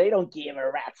go in, they don't give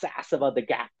a rat's ass about the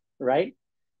gap, right?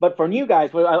 But for new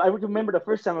guys, well, I remember the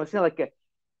first time I was saying, like,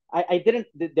 I didn't,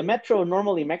 the metro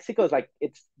normally in Mexico is like,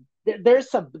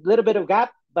 there's a little bit of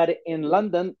gap, but in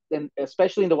London, and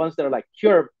especially in the ones that are like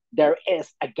curved, there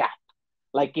is a gap.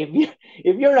 Like if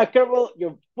you're in a curve,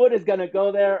 your foot is gonna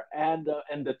go there, and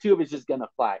the tube is just gonna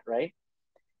fly, right?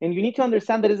 And you need to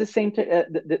understand that it's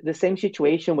the same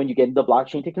situation when you get into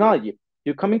blockchain technology.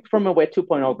 You're coming from a Web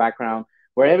 2.0 background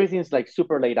where everything's like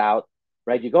super laid out,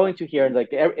 right? You go into here and like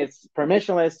it's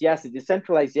permissionless, yes, it's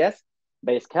decentralized, yes,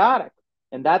 but it's chaotic,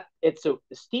 and that it's a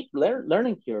steep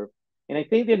learning curve. And I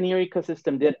think the Near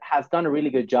ecosystem has done a really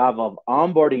good job of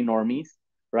onboarding normies,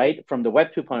 right, from the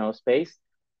Web 2.0 space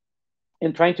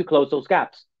and trying to close those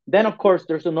gaps. Then, of course,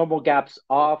 there's the normal gaps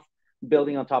of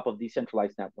building on top of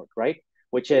decentralized network, right?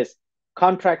 Which is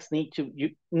contracts need to,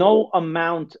 no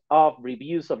amount of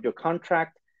reviews of your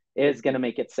contract is going to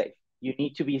make it safe. You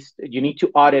need to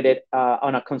audit it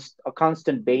on a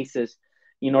constant basis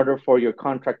in order for your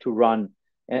contract to run.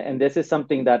 And this is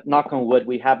something that, knock on wood,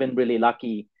 we have been really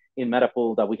lucky in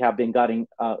Metapool that we have been getting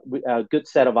a good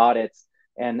set of audits.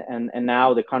 And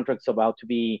now the contract's about to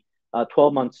be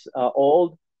 12 months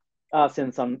old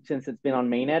since it's been on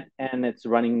mainnet, and it's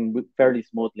running fairly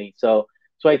smoothly. So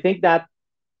I think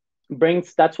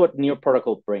that's what Near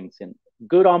Protocol brings in.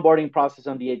 Good onboarding process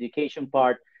on the education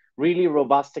part, really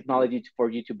robust technology for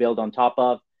you to build on top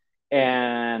of,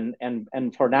 and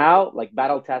for now, like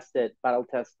battle tested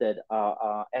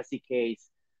SDKs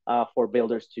for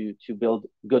builders to build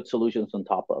good solutions on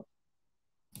top of.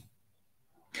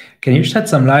 Can you shed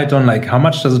some light on like how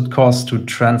much does it cost to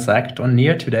transact on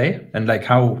Near today, and like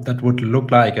how that would look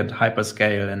like at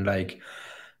hyperscale, and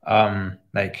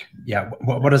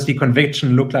what does the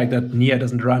conviction look like that Near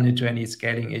doesn't run into any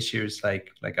scaling issues like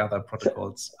other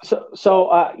protocols?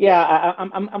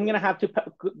 I'm gonna have to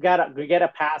get a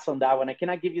pass on that one. I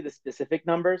cannot give you the specific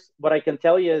numbers. What I can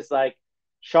tell you is like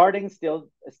sharding still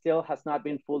has not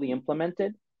been fully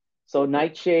implemented. So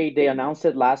Nightshade, they announced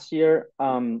it last year.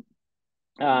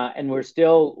 And we're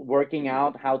still working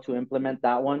out how to implement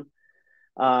that one,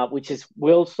 which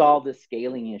will solve the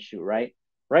scaling issue, right?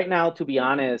 Right now, to be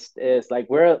honest, is like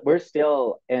we're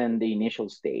still in the initial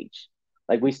stage.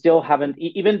 Like we still haven't,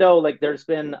 even though like there's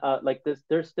been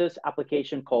there's this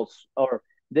application called, or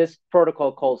this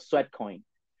protocol called Sweatcoin,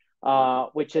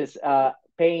 which is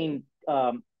paying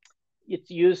its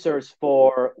users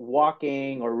for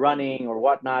walking or running or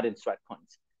whatnot in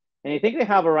Sweatcoins. And I think they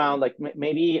have around like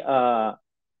maybe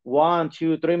 1,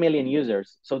 2, 3 million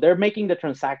users. So they're making the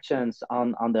transactions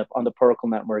on the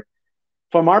protocol network.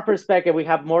 From our perspective, we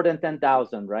have more than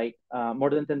 10,000, right?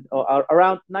 More than 10,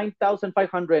 around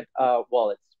 9,500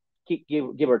 wallets,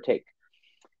 give or take.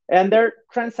 And they're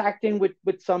transacting with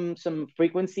some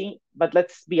frequency, but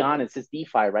let's be honest, it's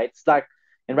DeFi, right? It's like,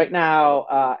 and right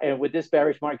now, and with this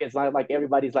bearish market, it's not like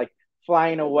everybody's like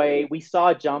flying away. We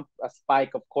saw a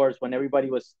spike, of course, when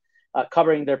everybody was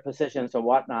covering their positions or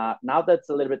whatnot. Now that's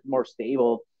a little bit more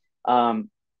stable.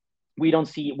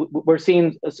 We're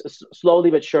seeing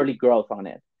slowly but surely growth on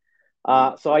it.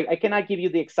 So I cannot give you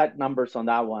the exact numbers on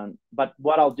that one, but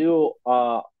what I'll do,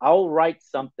 I'll write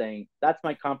something. That's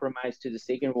my compromise to the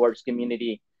Staking Rewards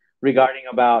community regarding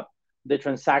about the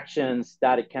transactions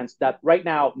that right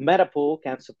now Metapool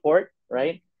can support,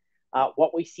 right?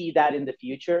 What we see that in the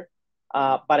future,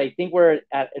 but I think we're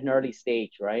at an early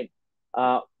stage, right?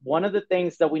 One of the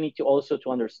things that we need to also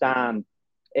to understand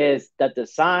is that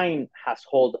design has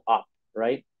hold up,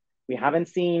 right? We haven't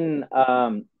seen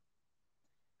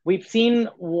we've seen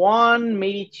 1,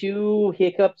 maybe 2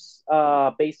 hiccups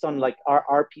based on like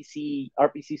our RPC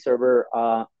server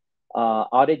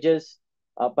outages.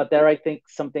 But there, I think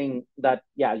something that,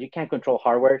 you can't control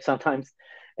hardware sometimes.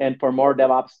 And for more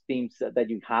DevOps teams that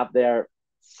you have there,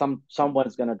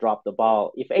 someone's going to drop the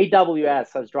ball. If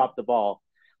AWS has dropped the ball,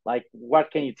 like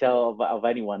what can you tell of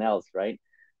anyone else, right?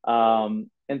 And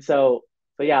so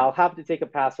So yeah, I'll have to take a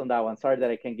pass on that one. Sorry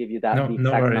that I can't give you that the No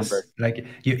exact worries. number. Like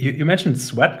you mentioned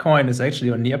Sweatcoin is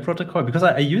actually on Near protocol because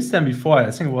I used them before.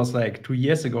 I think it was like 2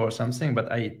 years ago or something,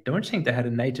 but I don't think they had a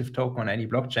native token on any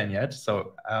blockchain yet.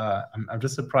 So I'm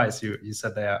just surprised you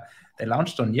said they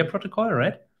launched on Near protocol,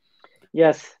 right?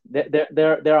 Yes,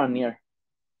 they're on Near.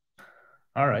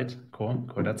 All right, cool.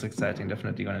 That's exciting.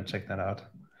 Definitely gonna check that out.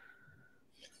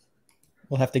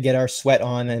 We'll have to get our sweat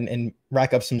on and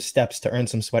rack up some steps to earn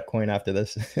some sweat coin after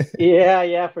this.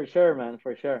 Yeah, for sure, man,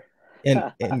 for sure.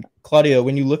 And Claudio,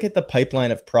 when you look at the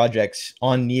pipeline of projects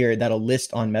on Near that'll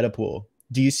list on Metapool,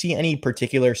 do you see any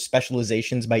particular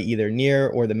specializations by either Near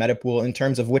or the Metapool in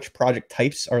terms of which project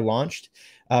types are launched?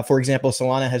 For example,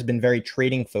 Solana has been very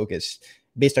trading focused.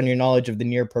 Based on your knowledge of the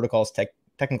Near protocol's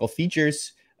technical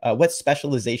features, what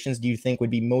specializations do you think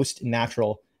would be most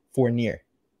natural for Near?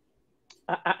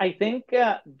 I think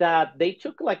that they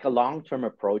took like a long-term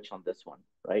approach on this one,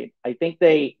 right? I think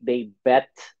they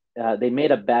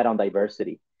made a bet on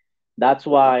diversity. That's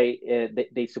why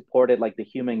they supported like the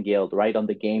Human Guild, right, on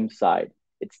the game side.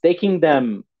 It's taking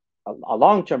them a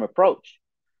long-term approach.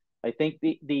 I think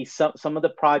some of the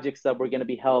projects that we're going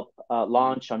to be help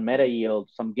launch on Meta Yield,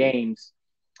 some games,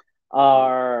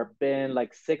 are been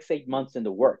like 6-8 months in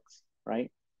the works,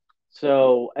 right?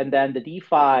 So, and then the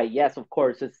DeFi, yes, of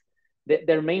course,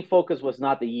 their main focus was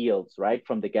not the yields, right,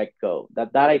 from the get go.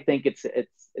 That I think it's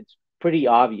pretty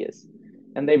obvious,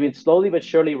 and they've been slowly but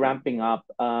surely ramping up.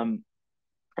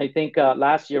 I think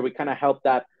last year we kind of helped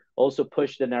that also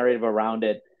push the narrative around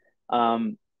it,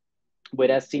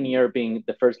 with ST Near being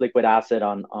the first liquid asset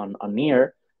on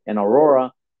Near and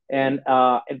Aurora. And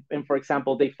for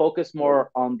example, they focus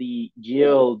more on the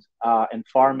yield and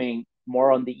farming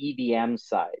more on the EVM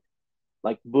side,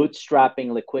 like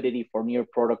bootstrapping liquidity for Near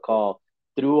protocol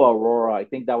through Aurora. I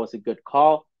think that was a good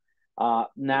call.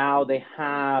 Now they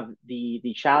have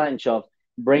the challenge of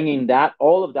bringing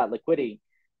all of that liquidity.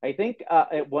 I think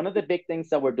one of the big things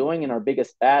that we're doing in our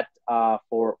biggest bet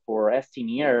for ST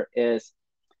Near is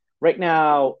right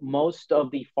now most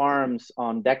of the farms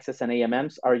on Dexes and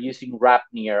AMMs are using Wrap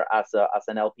Near as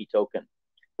an LP token.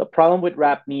 The problem with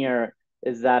Wrap Near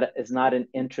is that it's not an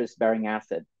interest bearing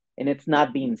asset and it's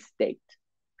not being staked.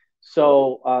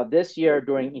 So this year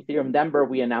during Ethereum Denver,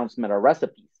 we announced Meta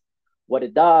Recipes. What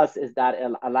it does is that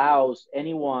it allows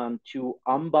anyone to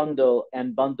unbundle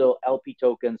and bundle LP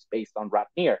tokens based on Wrap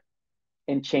Near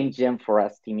and change them for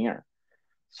ST Near.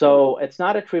 So it's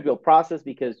not a trivial process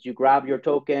because you grab your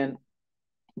token,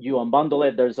 you unbundle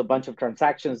it, there's a bunch of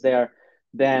transactions there.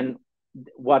 Then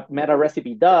what Meta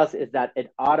Recipe does is that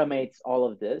it automates all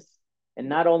of this. And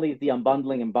not only the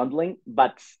unbundling and bundling,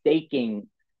 but staking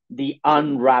the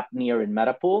unwrapped Near in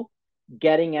Metapool,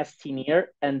 getting ST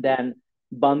Near, and then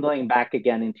bundling back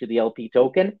again into the LP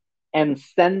token and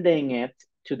sending it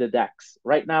to the DEX.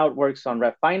 Right now it works on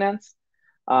Rev Finance.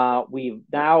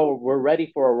 We're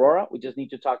ready for Aurora. We just need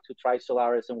to talk to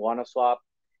Trisolaris and WannaSwap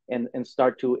and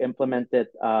start to implement it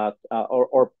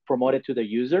or promote it to the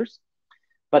users.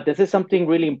 But this is something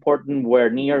really important where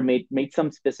Near made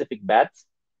some specific bets,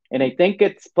 and I think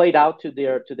it's played out to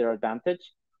their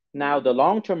advantage. Now the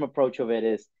long-term approach of it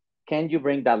is, can you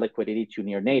bring that liquidity to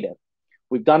Near native?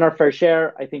 We've done our fair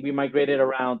share. I think we migrated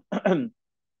around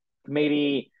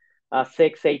maybe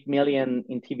 6-8 million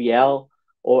in TVL,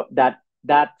 or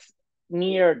that's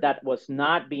Near that was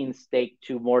not being staked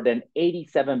to more than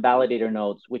 87 validator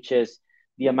nodes, which is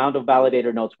the amount of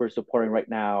validator nodes we're supporting right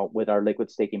now with our liquid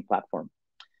staking platform.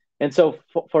 And so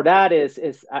for that is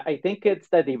I think it's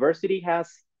that diversity has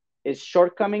its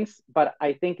shortcomings, but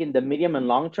I think in the medium and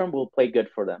long term will play good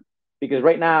for them. Because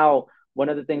right now, one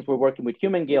of the things we're working with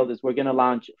Human Guild is we're going to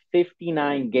launch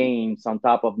 59 games on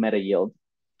top of Meta Yield,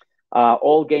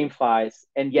 all GameFis.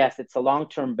 And yes, it's a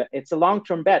long-term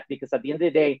bet because at the end of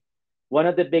the day, one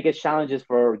of the biggest challenges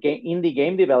for indie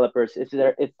game developers is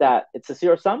that it's a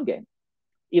zero-sum game.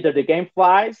 Either the game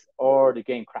flies or the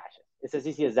game crashes. It's as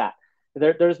easy as that.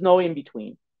 There's no in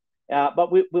between.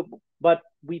 But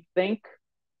we think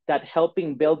that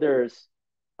helping builders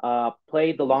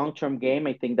play the long-term game,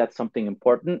 I think that's something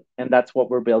important, and that's what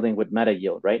we're building with Meta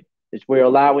Yield, right? Is we're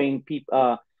allowing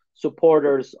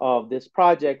supporters of these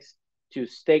projects to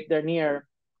stake their Near,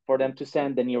 for them to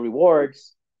send the Near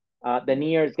rewards. The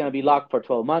Near is going to be locked for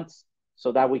 12 months,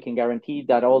 so that we can guarantee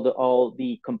that all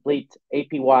the complete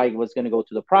APY was going to go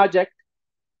to the project,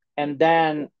 and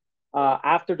then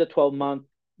after the 12-month,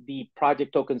 the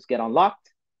project tokens get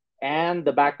unlocked, and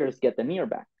the backers get the Near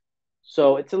back.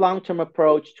 So it's a long-term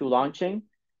approach to launching,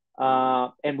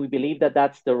 and we believe that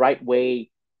that's the right way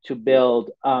to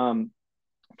build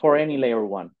for any layer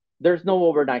one. There's no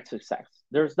overnight success.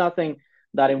 There's nothing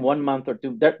that in 1 month or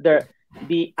two,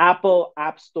 the Apple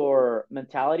App Store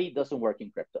mentality doesn't work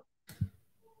in crypto.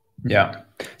 Yeah.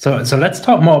 So let's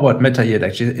talk more about MetaYield.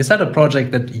 Actually, is that a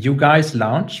project that you guys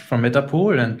launched from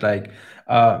Metapool? And like,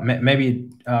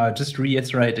 maybe just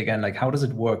reiterate again, like, how does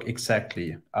it work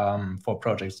exactly for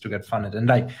projects to get funded? And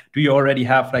like, do you already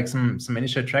have like some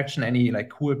initial traction? Any like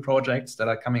cool projects that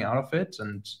are coming out of it?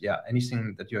 And yeah,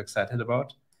 anything that you're excited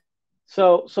about?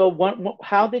 So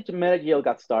how did MetaYield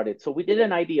got started? So we did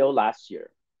an IDO last year,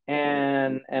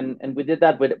 and we did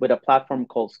that with a platform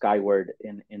called Skyward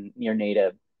in near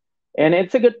native. And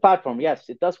it's a good platform. Yes,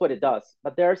 it does what it does.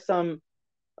 But there are some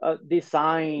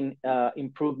design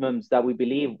improvements that we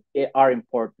believe are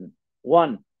important.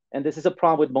 One, and this is a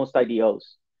problem with most IDO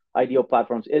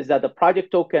platforms, is that the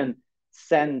project token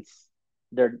sends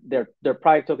their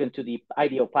project token to the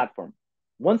IDO platform.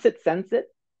 Once it sends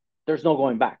it, there's no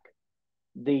going back.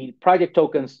 The project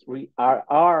tokens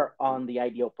are on the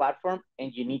IDO platform,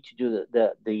 and you need to do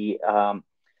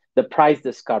the price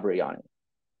discovery on it.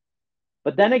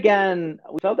 But then again,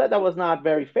 we felt that was not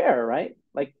very fair, right?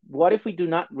 Like, what if we do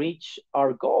not reach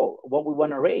our goal? What we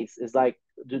want to raise is like,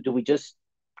 do we just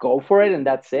go for it and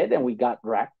that's it, and we got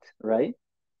wrecked, right?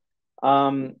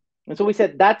 And so we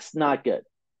said that's not good,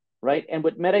 right? And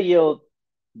with MetaYield,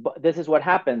 this is what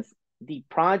happens: the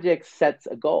project sets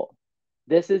a goal.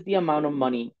 This is the amount of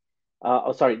money.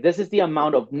 This is the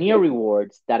amount of near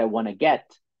rewards that I want to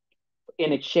get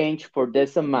in exchange for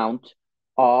this amount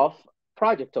of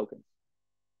project tokens.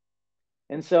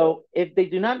 And so if they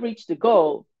do not reach the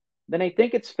goal, then I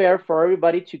think it's fair for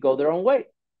everybody to go their own way.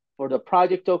 For the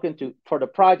project to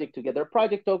get their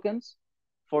project tokens,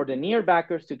 for the near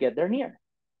backers to get their near,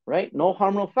 right? No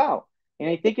harm, no foul. And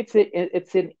I think it's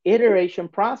an iteration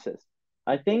process.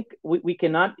 I think we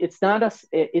cannot. It's not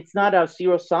a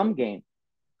zero sum game.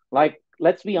 Like,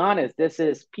 let's be honest. This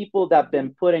is people that have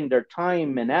been putting their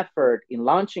time and effort in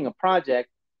launching a project,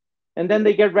 and then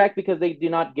they get wrecked because they do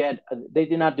not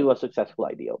do a successful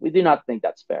IDO. We do not think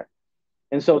that's fair.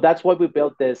 And so that's why we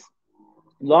built this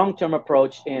long-term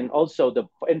approach. And also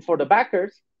for the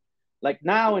backers, like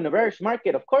now in a bearish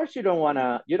market, of course you don't want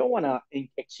to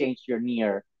exchange your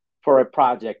near for a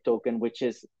project token, which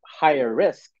is higher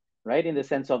risk, right? In the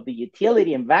sense of the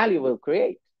utility and value it will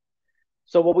create.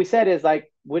 So what we said is, like,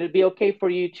 would it be okay for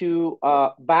you to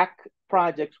back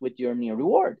projects with your near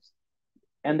rewards?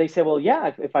 And they say, well,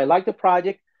 yeah, if I like the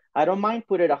project, I don't mind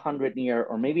put it 100 near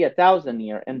or maybe 1,000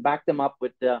 near and back them up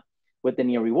with the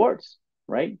near rewards,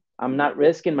 right? I'm not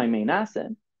risking my main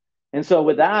asset. And so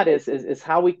with that is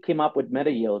how we came up with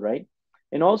MetaYield, right?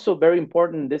 And also very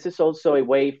important, this is also a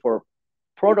way for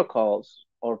protocols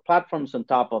or platforms on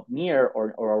top of Near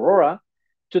or Aurora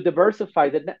to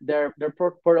diversify their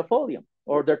portfolio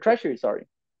or their treasury, sorry.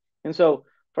 And so,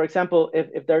 for example,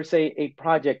 if there's a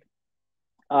project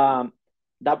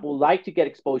that would like to get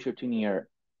exposure to Near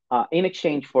in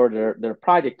exchange for their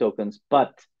project tokens,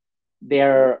 but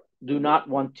they do not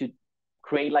want to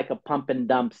create like a pump and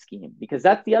dump scheme, because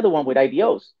that's the other one with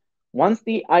IDOs. Once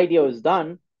the IDO is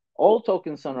done, all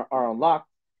tokens are unlocked,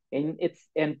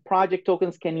 and project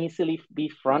tokens can easily be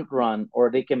front run, or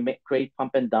they can create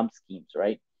pump and dump schemes,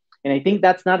 right? And I think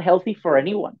that's not healthy for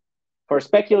anyone. For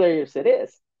speculators, it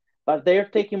is, but they're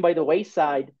taken by the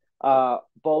wayside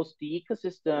both the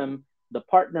ecosystem, the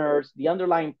partners, the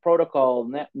underlying protocol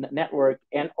network,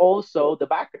 and also the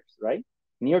backers, right?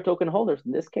 Near token holders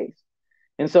in this case.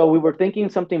 And so we were thinking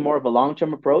something more of a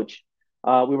long-term approach.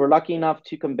 We were lucky enough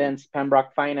to convince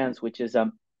Pembroke Finance, which is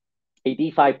a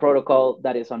DeFi protocol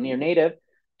that is on Near Native,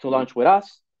 to launch with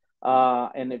us.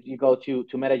 And if you go to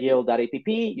metayield.app,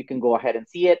 you can go ahead and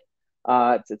see it.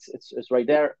 It's right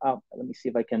there. Let me see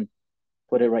if I can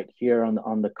put it right here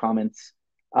on the comments.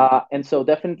 And so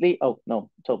definitely, so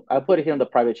I'll put it here in the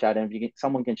private chat, and if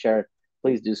someone can share it,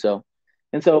 please do so.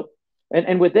 And so,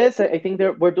 and with this, I think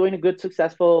we're doing a good,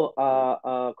 successful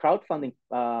crowdfunding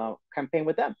campaign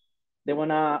with them. They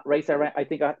want to raise, I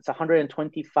think it's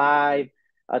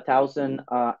 125,000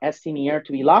 ST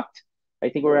to be locked. I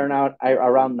think we're now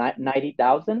around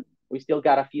 90,000. We still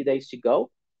got a few days to go,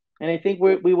 and I think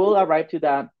we will arrive to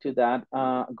that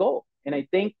goal. And I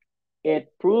think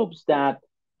it proves that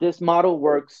this model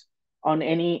works on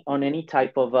any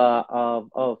type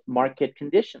of market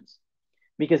conditions,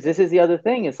 because this is the other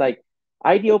thing. It's like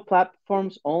IDO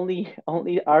platforms only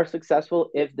are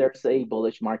successful if there's a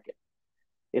bullish market.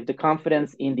 If the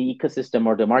confidence in the ecosystem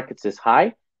or the markets is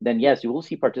high, then yes, you will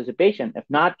see participation. If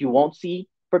not, you won't see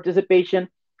participation,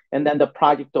 and then the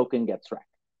project token gets wrecked.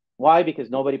 Why?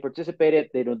 Because nobody participated.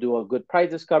 They don't do a good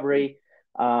price discovery,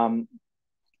 and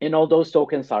all those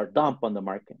tokens are dumped on the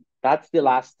market. That's the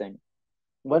last thing.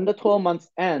 When the 12 months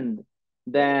end,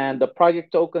 then the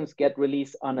project tokens get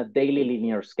released on a daily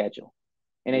linear schedule.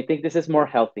 And I think this is more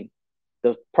healthy.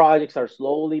 The projects are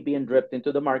slowly being dripped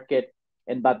into the market.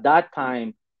 And by that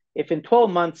time, if in 12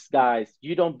 months, guys,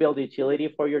 you don't build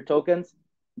utility for your tokens,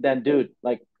 then dude,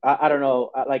 like, I don't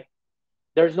know, like,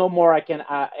 there's no more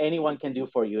anyone can do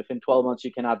for you if in 12 months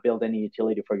you cannot build any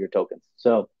utility for your tokens.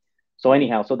 So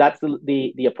anyhow, so that's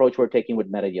the approach we're taking with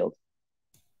meta yield.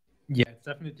 Yeah, it's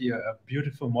definitely a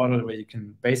beautiful model where you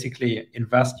can basically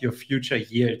invest your future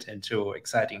yield into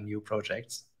exciting new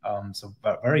projects. So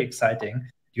very exciting.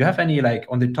 Do you have any, like,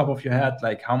 on the top of your head,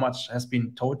 like how much has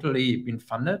been totally been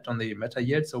funded on the meta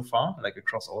yield so far, like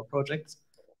across all projects?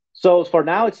 So for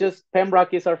now, it's just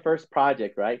Pembroke is our first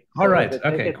project, right? All So right.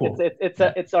 Okay, cool.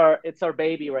 Yeah. it's our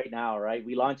baby right now, right?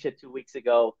 We launched it 2 weeks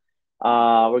ago.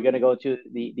 We're gonna go to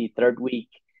the third week,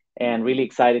 and really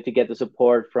excited to get the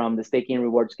support from the staking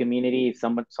rewards community. If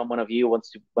someone of you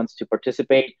wants to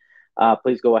participate,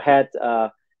 please go ahead.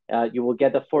 You will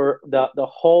get the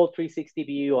whole 360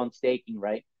 view on staking,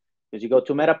 right? Because you go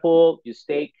to Metapool, you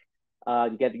stake,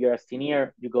 you get your ST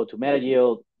you go to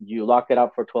MetaYield, you lock it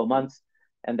up for 12 months,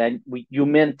 and then you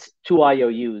mint 2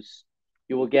 IOUs.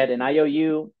 You will get an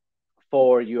IOU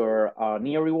for your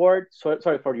near reward,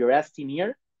 sorry, for your ST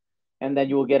near, and then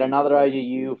you will get another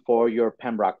IOU for your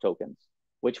Pembroke tokens,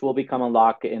 which will become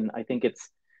unlocked in, I think it's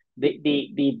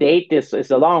the date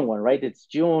is a long one, right? It's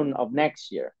June of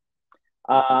next year.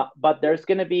 But there's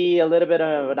going to be a little bit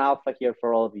of an alpha here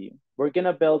for all of you. We're going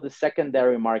to build a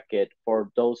secondary market for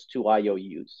those 2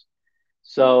 IOUs.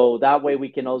 So that way we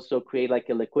can also create like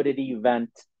a liquidity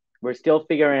event. We're still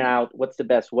figuring out what's the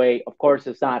best way. Of course,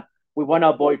 it's not, we want to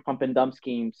avoid pump and dump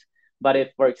schemes. But if,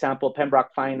 for example, Pembroke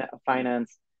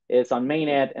Finance is on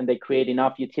mainnet and they create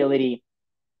enough utility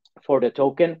for the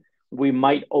token, we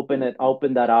might open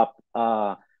that up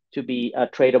to be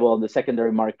tradable in the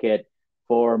secondary market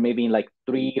for maybe like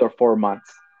 3 or 4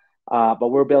 months. But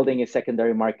we're building a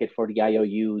secondary market for the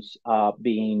IOUs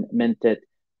being minted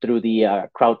through the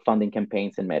crowdfunding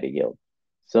campaigns in MetaYield.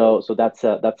 So that's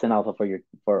an alpha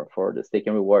for the stake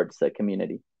and rewards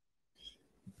community.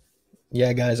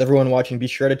 Yeah, guys, everyone watching, be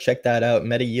sure to check that out,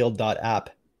 metayield.app,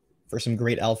 for some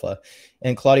great alpha.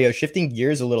 And Claudio, shifting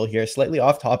gears a little here, slightly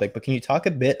off topic, but can you talk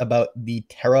a bit about the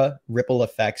Terra ripple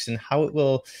effects and how it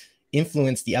will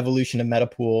influence the evolution of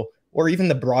Metapool or even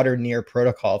the broader Near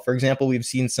protocol? For example, we've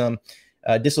seen some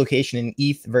dislocation in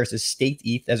ETH versus staked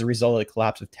ETH as a result of the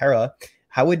collapse of Terra.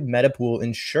 How would Metapool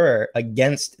ensure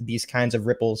against these kinds of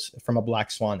ripples from a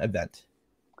black swan event?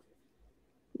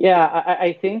 Yeah,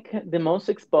 I think the most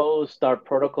exposed our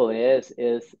protocol is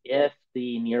if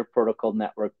the Near protocol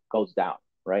network goes down,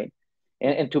 right?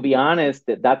 And to be honest,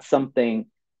 that's something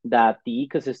that the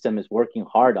ecosystem is working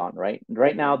hard on, right?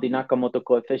 Right now, the Nakamoto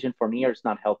coefficient for Near is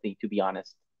not healthy, to be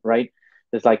honest, right?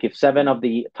 It's like if 7 of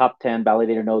the top 10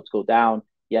 validator nodes go down,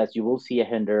 yes, you will see a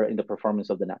hinder in the performance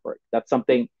of the network. That's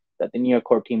something that the Near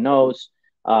core team knows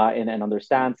and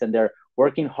understands, and they're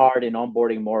working hard in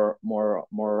onboarding more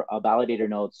validator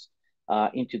nodes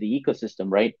into the ecosystem,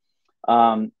 right?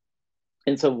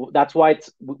 And so that's why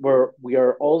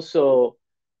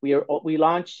we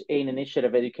launched an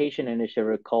education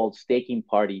initiative called Staking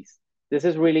Parties. This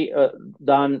is really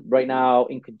done right now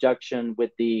in conjunction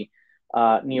with the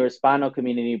Near Hispano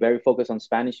community, very focused on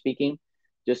Spanish speaking,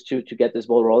 just to get this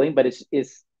ball rolling. But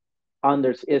it's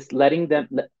letting them,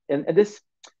 and this,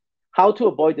 how to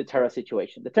avoid the Terra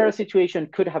situation. The Terra situation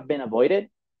could have been avoided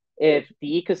if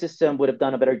the ecosystem would have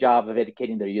done a better job of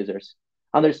educating their users,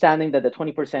 understanding that the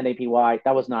 20% APY,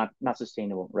 that was not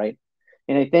sustainable, right?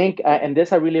 And I think, and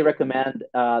this I really recommend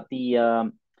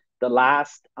the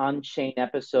last Unchained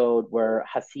episode where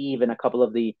Hasib and a couple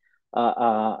of the,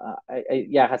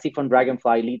 Hasib from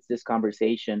Dragonfly leads this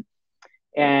conversation.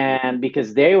 And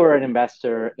because they were an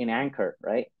investor in Anchor,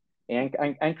 right?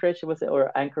 Anchorage was it,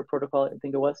 or Anchor Protocol, I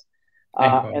think it was.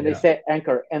 Anchor, and they said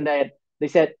Anchor, and then they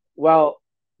said, well,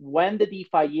 when the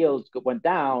DeFi yields went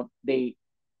down,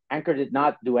 Anchor did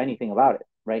not do anything about it,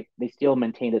 right? They still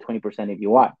maintained the 20%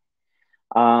 APY.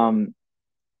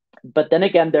 But then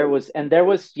again, there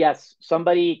was, yes,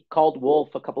 somebody called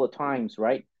Wolf a couple of times,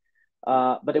 right?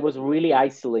 But it was really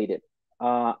isolated.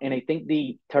 And I think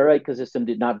the Terra ecosystem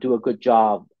did not do a good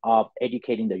job of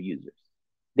educating their users.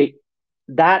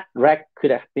 That wreck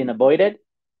could have been avoided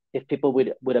if people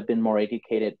would have been more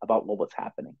educated about what was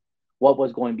happening, what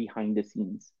was going behind the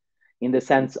scenes, in the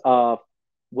sense of,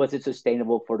 was it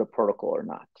sustainable for the protocol or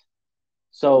not?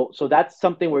 So that's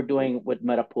something we're doing with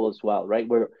Metapool as well, right?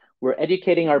 We're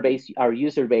educating our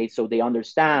user base, so they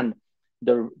understand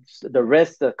the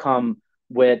risks that come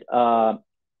with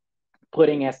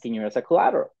putting ST as a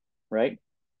collateral, right?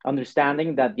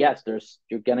 Understanding that yes,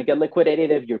 you're gonna get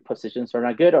liquidated if your positions are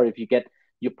not good, or if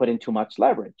you put in too much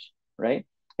leverage, right?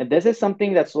 And this is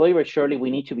something that slowly but surely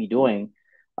we need to be doing.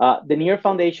 The Near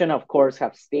Foundation, of course,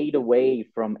 have stayed away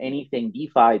from anything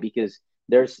DeFi because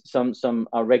there's some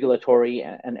regulatory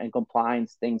and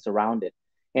compliance things around it.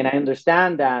 And I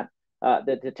understand that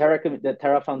the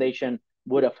Terra Foundation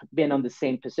would have been on the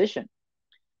same position,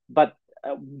 but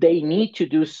they need to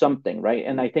do something, right?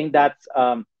 And I think that's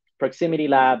Proximity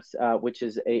Labs, which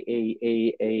is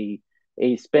a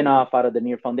spin-off out of the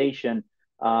Near Foundation.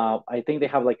 I think they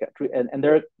have like and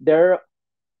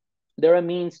they're a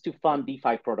means to fund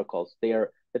DeFi protocols.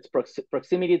 It's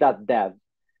proximity.dev,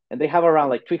 and they have around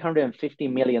like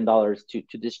 $350 million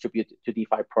to distribute to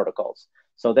DeFi protocols.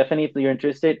 So definitely, if you're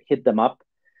interested, hit them up.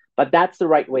 But that's the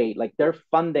right way. Like they're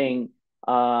funding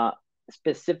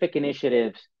specific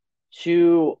initiatives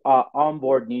to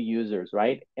onboard new users,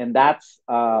 right? And that's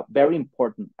very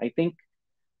important. I think,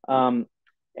 and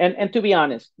to be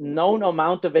honest, no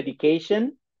amount of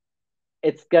education,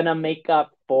 it's gonna make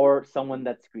up for someone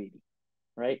that's greedy,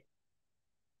 right?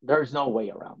 There's no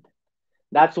way around it.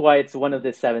 That's why it's one of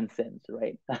the 7 sins,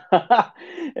 right?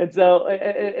 And so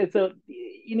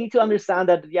you need to understand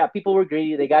that yeah, people were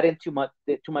greedy. They got in too much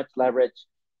leverage,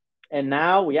 and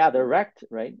now yeah, they're wrecked,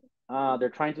 right? They're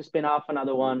trying to spin off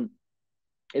another one.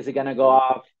 Is it gonna go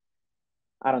off?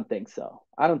 I don't think so.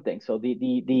 I don't think so.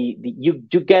 You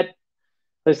get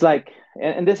it's like,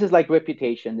 and this is like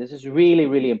reputation. This is really,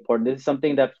 really important. This is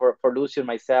something that for Lucio and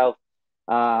myself,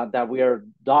 that we are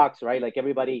docs, right? Like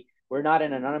everybody, we're not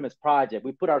an anonymous project.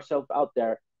 We put ourselves out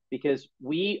there because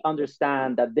we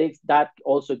understand that that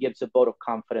also gives a vote of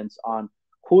confidence on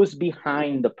who's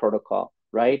behind the protocol,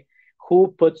 right?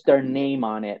 Who puts their name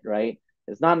on it, right?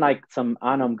 It's not like some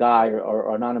anon guy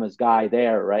or anonymous guy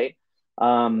there, right?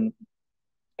 And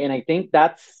I think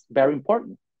that's very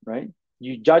important, right?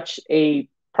 You judge a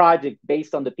project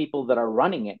based on the people that are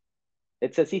running it.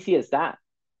 It's as easy as that.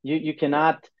 You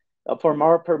cannot, for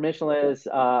more permissionless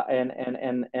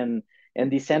and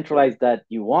decentralized that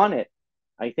you want it.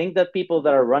 I think that people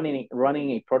that are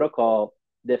running a protocol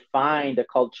define the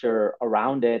culture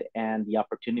around it and the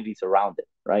opportunities around it,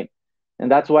 right?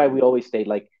 And that's why we always stay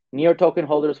like near token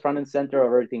holders front and center of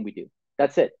everything we do.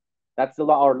 That's it. That's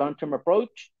our long-term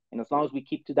approach. And as long as we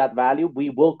keep to that value, we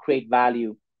will create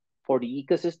value for the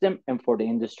ecosystem and for the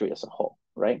industry as a whole,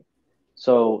 right?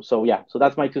 So yeah, so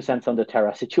that's my 2 cents on the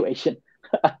Terra situation.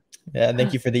 Yeah,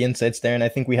 thank you for the insights there. And I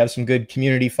think we have some good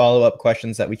community follow-up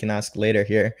questions that we can ask later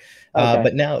here. Okay.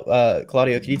 But now,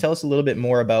 Claudio, can you tell us a little bit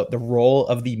more about the role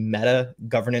of the Meta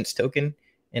governance token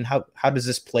and how does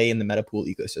this play in the Metapool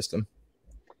ecosystem?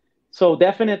 So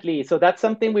definitely, so that's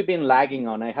something we've been lagging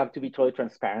on. I have to be totally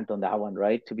transparent on that one,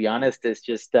 right? To be honest, it's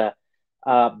just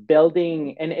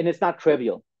building, and it's not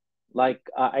trivial. Like,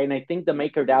 and I think the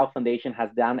MakerDAO Foundation has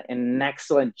done an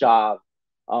excellent job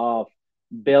of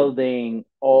building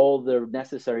all the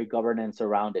necessary governance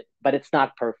around it, but it's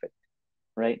not perfect,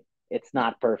 right? It's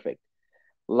not perfect.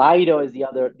 Lido is the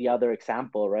other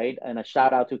example, right? And a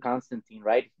shout out to Constantine,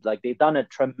 right? Like they've done a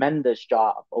tremendous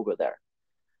job over there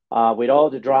with all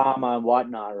the drama and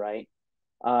whatnot, right?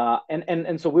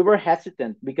 And so we were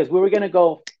hesitant because we were gonna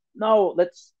go, no,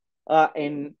 let's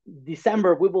in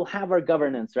December we will have our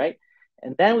governance, right?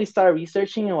 And then we started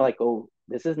researching and we're like, oh,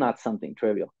 this is not something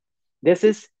trivial. This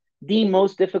is the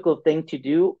most difficult thing to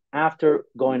do after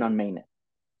going on mainnet,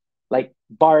 like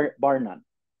bar none,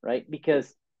 right?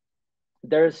 Because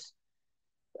there's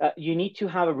you need to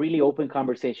have a really open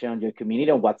conversation on your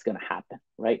community on what's going to happen,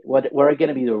 right? What are going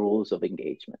to be the rules of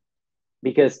engagement?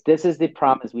 Because this is the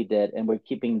promise we did, and we're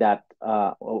keeping that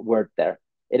word there.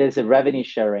 It is a revenue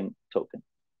sharing token,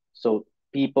 so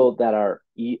people that are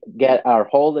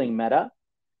holding Meta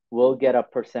will get a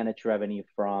percentage revenue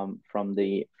from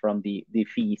the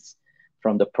fees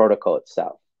from the protocol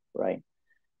itself, right?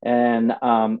 And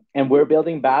we're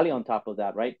building value on top of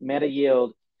that, right? Meta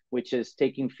yield, which is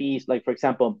taking fees. Like for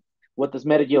example, what does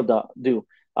Meta yield do?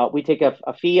 We take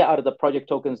a fee out of the project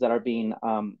tokens that are being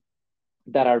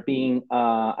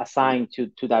assigned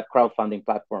to that crowdfunding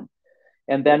platform,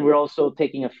 and then we're also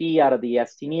taking a fee out of the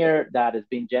STNear that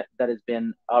has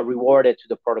been rewarded to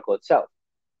the protocol itself.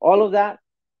 All of that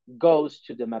goes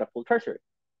to the Metapool treasury.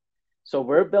 So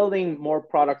we're building more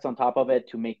products on top of it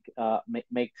to make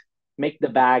the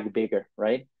bag bigger,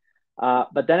 right?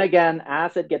 But then again,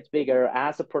 as it gets bigger,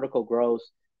 as the protocol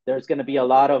grows, there's going to be a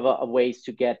lot of ways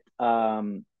to get how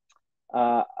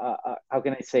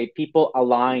can I say, people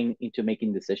align into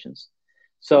making decisions.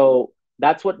 So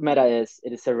that's what Meta is.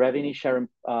 It is a revenue sharing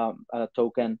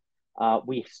token.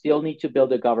 We still need to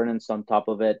build a governance on top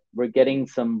of it. We're getting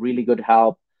some really good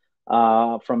help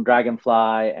from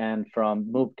Dragonfly and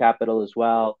from Move Capital as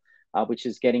well, which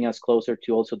is getting us closer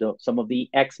to also some of the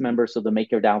ex-members of the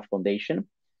MakerDAO Foundation,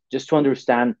 just to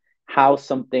understand how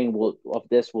something of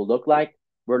this will look like.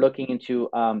 We're looking into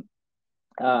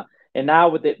and now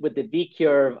with the V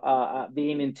curve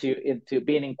being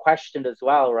being in question as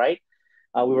well, right?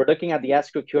 We were looking at the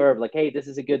escrow curve, like, hey, this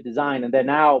is a good design, and then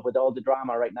now with all the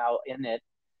drama right now in it,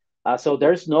 so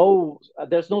there's no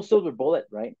silver bullet,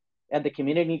 right? And the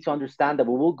community needs to understand that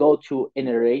we will go to an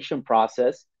iteration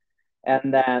process,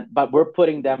 but we're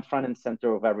putting them front and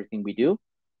center of everything we do,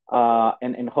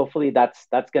 and hopefully that's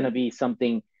going to be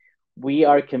something we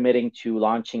are committing to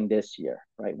launching this year,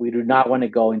 right? We do not want to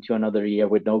go into another year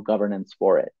with no governance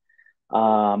for it.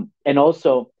 And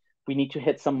also, we need to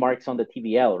hit some marks on the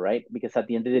TVL, right? Because at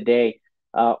the end of the day,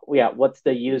 what's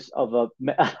the use of a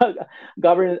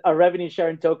revenue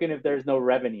sharing token if there's no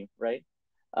revenue, right?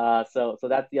 So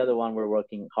that's the other one we're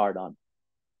working hard on.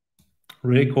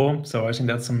 Really cool. So I think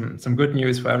that's some good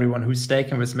news for everyone who's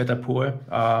staking with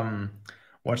Metapool.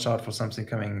 Watch out for something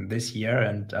coming this year.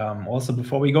 And also,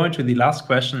 before we go into the last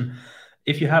question,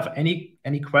 if you have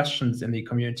any questions in the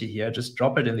community here, just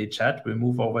drop it in the chat. We'll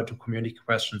move over to community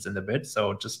questions in a bit.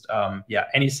 So just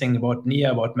anything about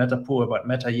NIA, about Metapool, about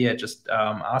MetaYear, just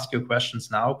ask your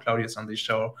questions now. Claudio's on the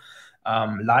show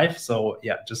live. So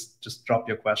yeah, just drop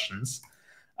your questions.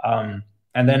 And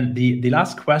then the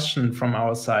last question from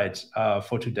our side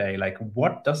for today, like,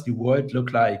 what does the world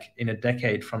look like in a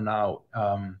decade from now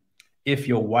if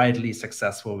you're widely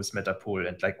successful with Metapool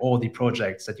and like all the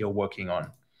projects that you're working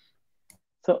on?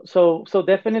 So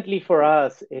definitely for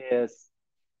us is,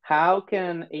 how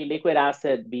can a liquid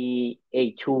asset be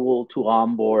a tool to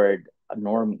onboard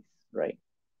normies, right?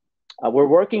 We're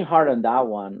working hard on that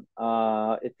one.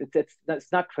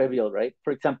 It's not trivial, right?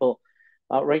 For example,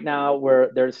 right now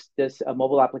there's this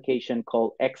mobile application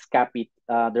called Xcapit.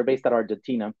 They're based out of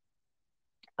Argentina.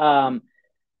 And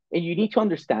you need to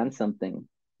understand something.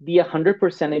 The 100%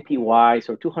 APYs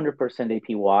or 200%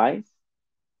 APYs,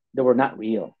 they were not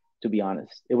real, to be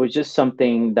honest. It was just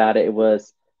something that it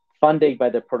was funded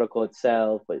by the protocol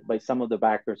itself, by some of the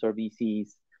backers or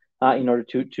VCs in order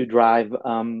to drive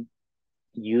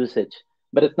usage,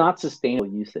 but it's not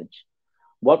sustainable usage.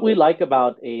 What we like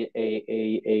about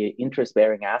a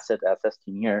interest-bearing asset as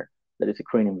STNear that is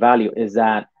accruing in value is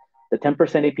that the 10%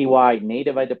 APY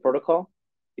native by the protocol,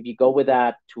 if you go with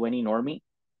that to any normie,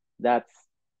 that's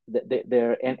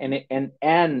there. And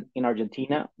in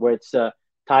Argentina, where it's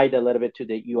tied a little bit to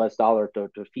the US dollar to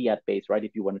fiat base, right?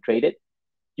 If you want to trade it,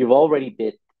 you've already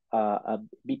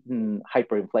beaten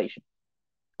hyperinflation.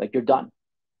 Like, you're done.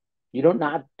 You don't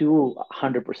not do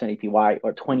 100% APY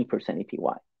or 20%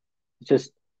 APY. It's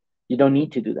just, you don't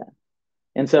need to do that.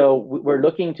 And so we're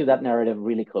looking to that narrative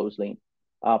really closely.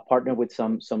 Partner with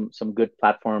some good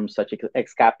platforms such as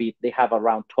Xcapit. They have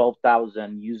around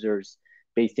 12,000 users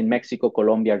based in Mexico,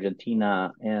 Colombia,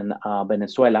 Argentina, and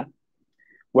Venezuela,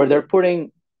 where they're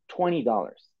putting $20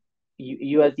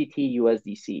 USDT,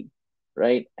 USDC,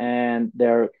 right? And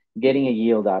they're getting a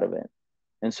yield out of it.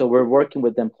 And so we're working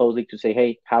with them closely to say,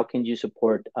 hey, how can you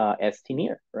support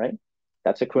STNear, right?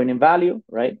 That's accruing in value,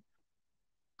 right?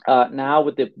 Now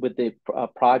with the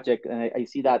project, I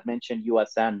see that mentioned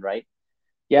USN, right?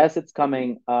 Yes, it's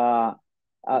coming.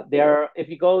 If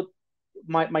you go,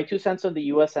 my 2 cents on the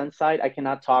USN side, I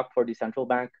cannot talk for the central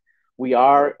bank. We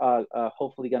are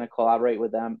hopefully going to collaborate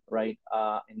with them, right,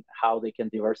 in how they can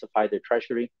diversify their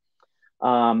treasury.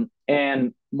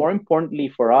 And more importantly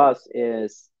for us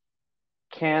is,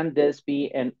 can this be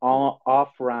an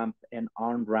off-ramp and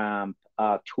on-ramp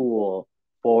tool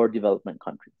for development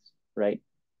countries, right?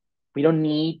 We don't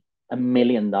need $1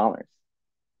 million. You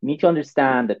need to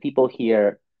understand that people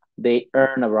here, they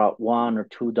earn about $1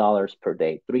 or $2 per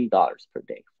day, $3 per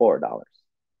day, $4,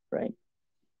 right?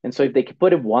 And so if they could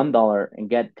put in $1 and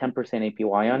get 10%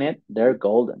 APY on it, they're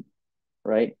golden,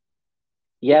 right?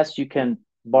 Yes, you can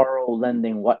borrow,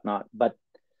 lending, whatnot, but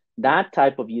that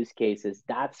type of use cases,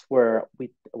 that's where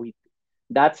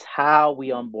that's how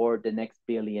we onboard the next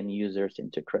billion users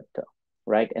into crypto,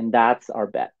 right? And that's our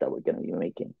bet that we're going to be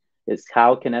making, is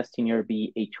how can STNear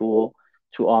be a tool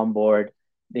to onboard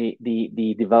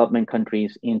the development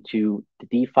countries into the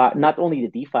DeFi, not only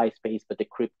the DeFi space, but the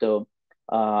crypto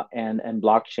and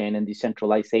blockchain and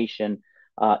decentralization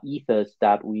ethos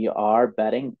that we are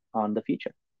betting on the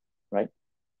future, right?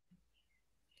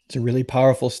 It's a really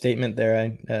powerful statement there.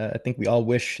 I think we all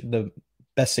wish the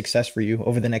best success for you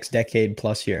over the next decade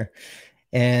plus here.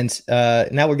 And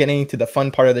now we're getting to the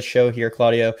fun part of the show here,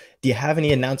 Claudio. Do you have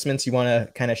any announcements you want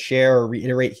to kind of share or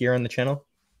reiterate here on the channel?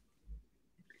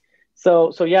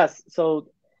 So yes, so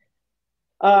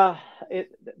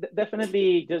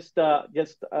definitely just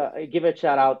give a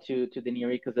shout out to the Near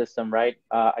ecosystem, right?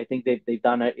 I think they've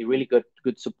done a really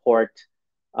good support.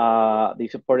 They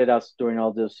supported us during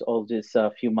all this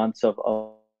few months of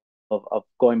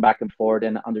going back and forth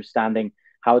and understanding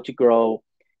how to grow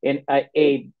in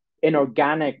an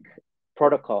organic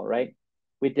protocol, right?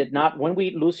 We did not, when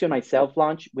Lucio and myself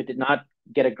launched, we did not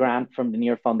get a grant from the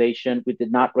Near Foundation. We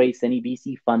did not raise any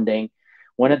VC funding.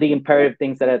 One of the imperative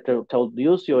things that I told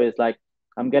Lucio is like,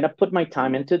 I'm gonna put my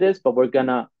time into this, but we're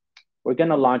gonna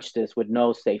launch this with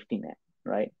no safety net,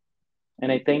 right?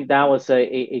 And I think that was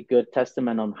a good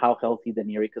testament on how healthy the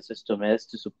Near ecosystem is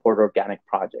to support organic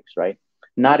projects, right?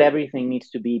 Not everything needs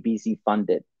to be VC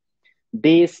funded.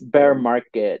 This bear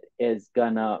market is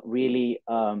gonna really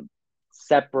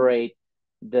separate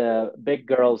the big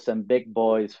girls and big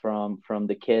boys from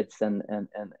the kids, and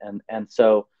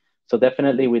so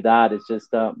definitely with that, it's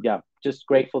just just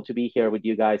grateful to be here with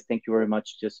you guys. Thank you very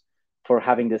much just for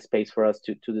having this space for us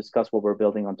to discuss what we're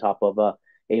building on top of a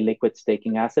liquid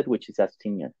staking asset, which is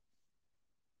Astinian.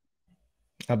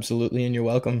 Absolutely, and you're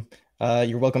welcome.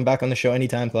 You're welcome back on the show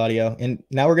anytime, Claudio. And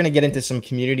now we're going to get into some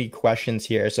community questions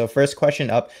here. So first question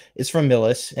up is from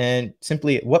Millis, and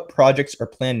simply, what projects are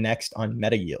planned next on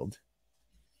MetaYield?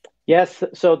 Yes,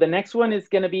 so the next one is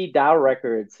going to be DAO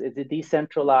Records. It's a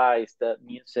decentralized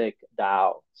music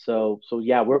DAO. So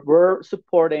yeah, we're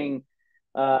supporting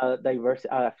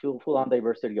full on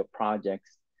diversity of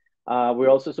projects. We're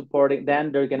also supporting.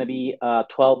 Then there are going to be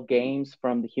 12 games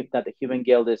from that the Human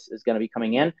Guild is going to be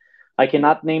coming in. I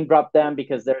cannot name drop them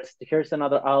because here's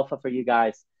another alpha for you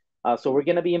guys. So we're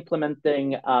going to be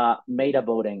implementing meta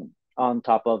voting on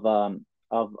top of the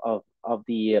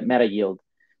MetaYield.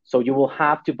 So you will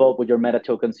have to vote with your meta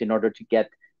tokens in order to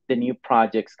get the new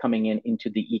projects coming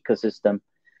into the ecosystem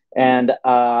and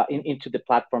into the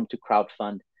platform to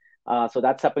crowdfund. So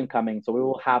that's up and coming. So we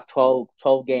will have 12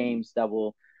 games that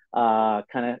will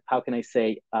kind of, how can I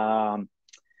say,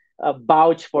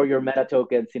 vouch for your meta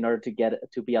tokens in order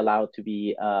to be allowed to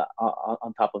be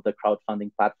on top of the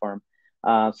crowdfunding platform.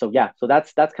 So yeah, so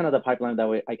that's kind of the pipeline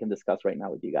that I can discuss right now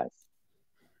with you guys.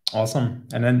 Awesome.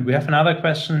 And then we have another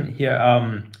question here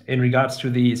in regards to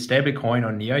the stablecoin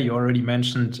on Near. You already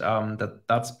mentioned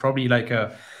that's probably like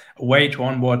a way to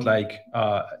onboard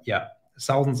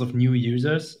thousands of new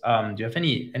users. Do you have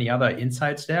any other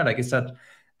insights there? Like, is that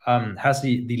has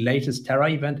the latest Terra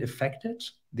event affected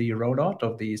the rollout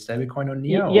of the stablecoin on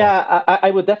Near? Yeah,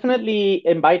 I would definitely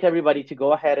invite everybody to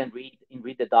go ahead and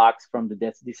read the docs from the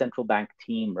Decentral Bank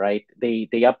team, right? They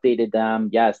updated them.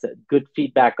 Yes, good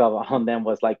feedback on them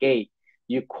was like, hey,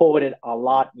 you quoted a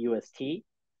lot UST.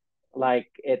 Like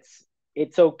it's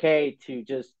okay to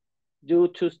just do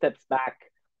 2 steps back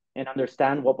and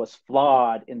understand what was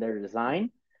flawed in their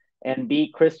design and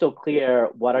be crystal clear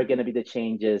what are going to be the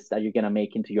changes that you're going to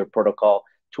make into your protocol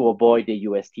to avoid the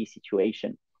UST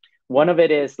situation. One of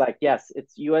it is like, yes,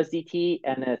 it's USDT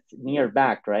and it's Near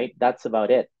backed, right? That's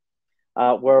about it.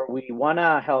 Where we want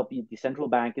to help the central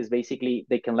bank is basically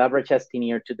they can leverage ST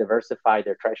Near to diversify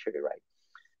their treasury, right?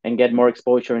 And get more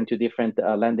exposure into different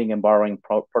lending and borrowing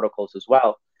protocols as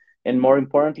well. And more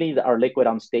importantly, our liquid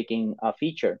on staking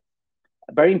feature.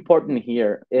 Very important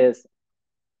here is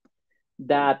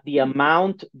that the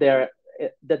amount there,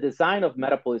 the design of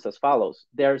Metapool is as follows.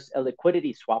 There's a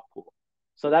liquidity swap pool.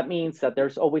 So that means that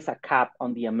there's always a cap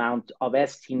on the amount of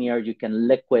ST Near you can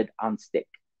liquid on stake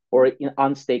or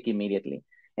on stake immediately.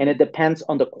 And it depends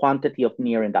on the quantity of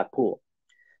Near in that pool.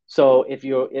 So if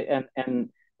you're, and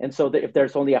so if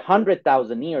there's only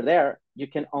 100,000 Near there, you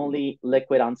can only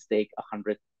liquid on stake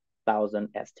 100,000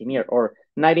 ST Near or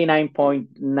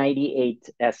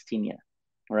 99.98 ST Near,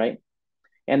 right?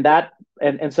 And that,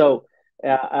 and so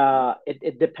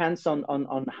it depends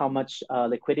on how much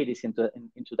liquidity is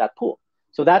into that pool.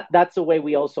 So that's the way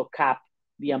we also cap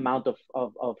the amount of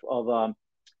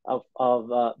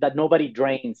that nobody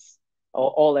drains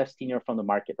all ST Near from the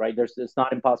market, right? It's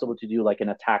not impossible to do like an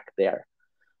attack there.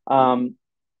 And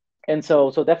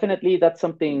so definitely that's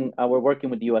something we're working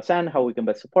with the USN, how we can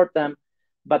best support them.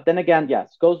 But then again,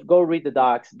 yes, go read the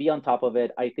docs, be on top of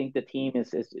it. I think the team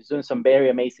is doing some very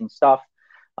amazing stuff.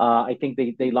 I think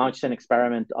they launched an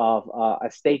experiment of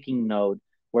a staking node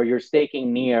where you're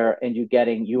staking Near and you're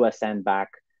getting USN back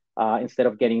instead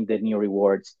of getting the Near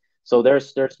rewards. So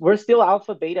we're still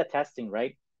alpha beta testing,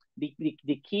 right?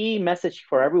 The key message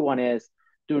for everyone is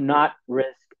do not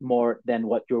risk more than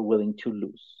what you're willing to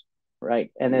lose,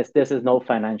 right? And this is no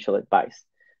financial advice.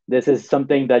 This is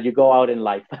something that you go out in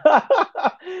life.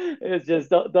 It's just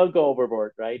don't go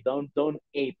overboard, right? Don't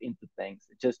ape into things.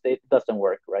 It doesn't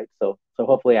work, right? So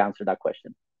hopefully I answered that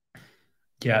question.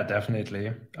 Yeah,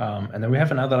 definitely. And then we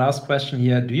have another last question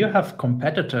here. Do you have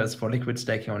competitors for liquid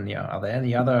staking on Near? Are there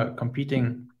any other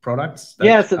competing products?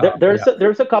 Yes,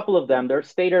 there's a couple of them. There's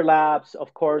Stater Labs,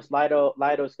 of course. Lido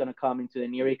is going to come into the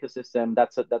Near ecosystem.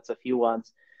 That's a few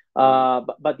ones.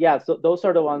 But yeah, so those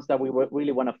are the ones that we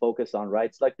really want to focus on, right?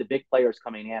 It's like the big players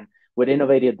coming in with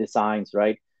innovative designs,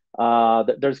 right?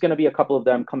 There's going to be a couple of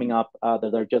them coming up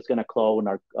that are just going to clone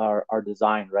our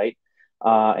design, right?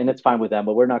 And it's fine with them,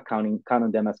 but we're not counting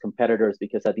them as competitors,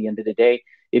 because at the end of the day,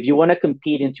 if you want to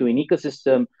compete into an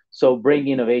ecosystem, so bring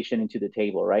innovation into the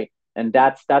table, right? And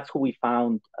that's who we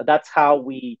found. That's how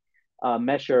we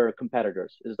measure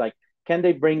competitors. Is like, can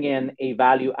they bring in a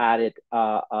value added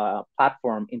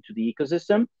platform into the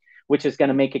ecosystem, which is going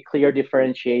to make a clear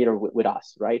differentiator with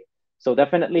us, right? So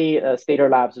definitely, Stater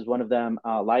Labs is one of them.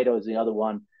 Lido is the other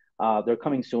one. They're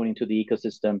coming soon into the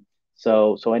ecosystem.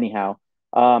 So anyhow,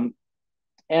 and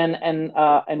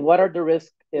what are the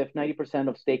risks if 90%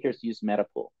 of stakers use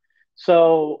Metapool?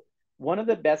 So one of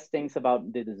the best things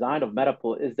about the design of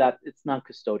Metapool is that it's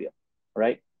non-custodial,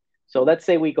 right? So let's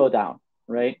say we go down,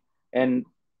 right? And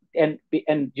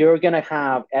you're gonna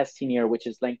have STNear, which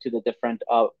is linked to the different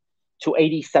to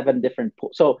 87 different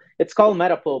pools. So it's called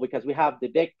Metapool because we have the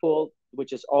big pool,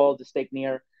 which is all the stake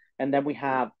near, and then we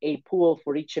have a pool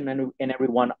for each and every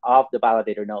one of the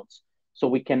validator nodes. So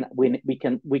we can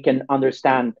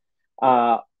understand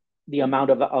the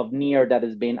amount of near that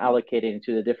is being allocated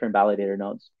into the different validator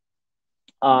nodes.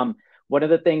 One of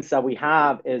the things that we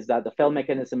have is that the fail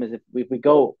mechanism is if we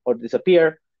go or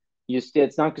disappear,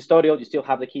 it's non-custodial, you still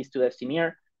have the keys to the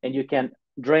STNear, and you can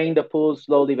drain the pool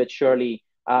slowly but surely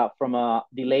from a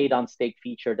delayed on stake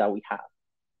feature that we have.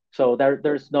 So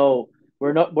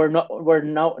we're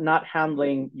not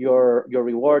handling your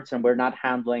rewards, and we're not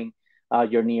handling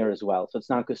your near as well. So it's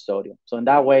not custodial. So in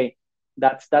that way,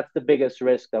 that's the biggest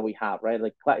risk that we have, right?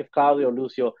 Like if Claudio or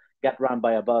Lucio get run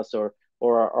by a bus or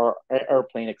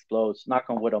airplane explodes, knock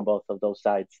on wood on both of those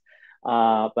sides.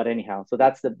 But anyhow, so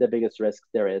that's the biggest risk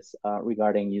there is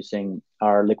regarding using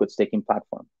our liquid staking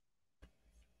platform.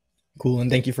 Cool.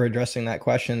 And thank you for addressing that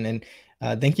question. And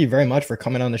thank you very much for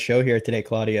coming on the show here today,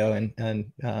 Claudio. And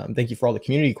thank you for all the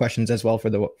community questions as well for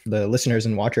the listeners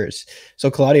and watchers. So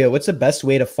Claudio, what's the best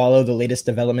way to follow the latest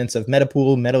developments of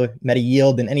Metapool, Meta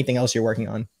Yield, and anything else you're working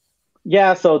on?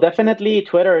 Yeah, so definitely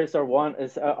Twitter is our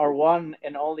one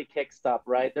and only kick stop,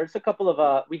 right? There's a couple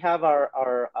of we have our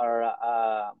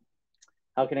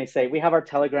how can I say, we have our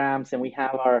Telegrams and we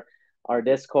have our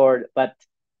Discord, but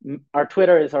our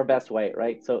Twitter is our best way,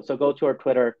 right? So go to our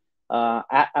Twitter,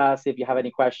 at us if you have any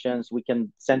questions. We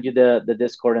can send you the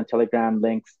Discord and Telegram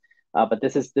links. But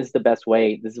this is the best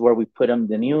way. This is where we put them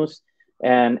the news.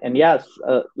 And yes,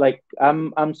 like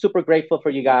I'm super grateful for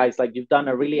you guys. Like, you've done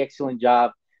a really excellent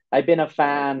job. I've been a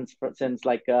fan since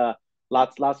like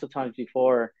lots of times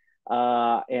before,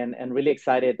 and really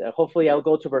excited. Hopefully, I'll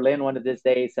go to Berlin one of these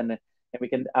days, and we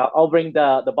can. I'll bring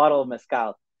the bottle of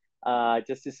mezcal,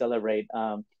 just to celebrate,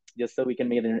 just so we can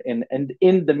meet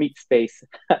in the meet space.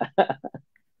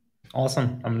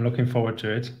 Awesome! I'm looking forward to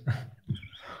it.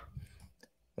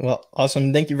 Well,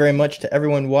 awesome. Thank you very much to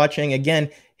everyone watching.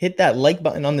 Again, hit that like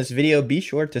button on this video. Be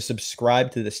sure to subscribe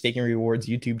to the Staking Rewards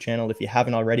YouTube channel if you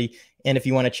haven't already. And if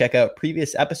you want to check out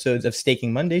previous episodes of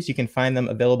Staking Mondays, you can find them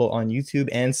available on YouTube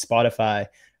and Spotify.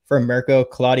 For Mirko,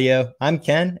 Claudio, I'm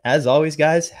Ken. As always,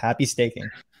 guys, happy staking.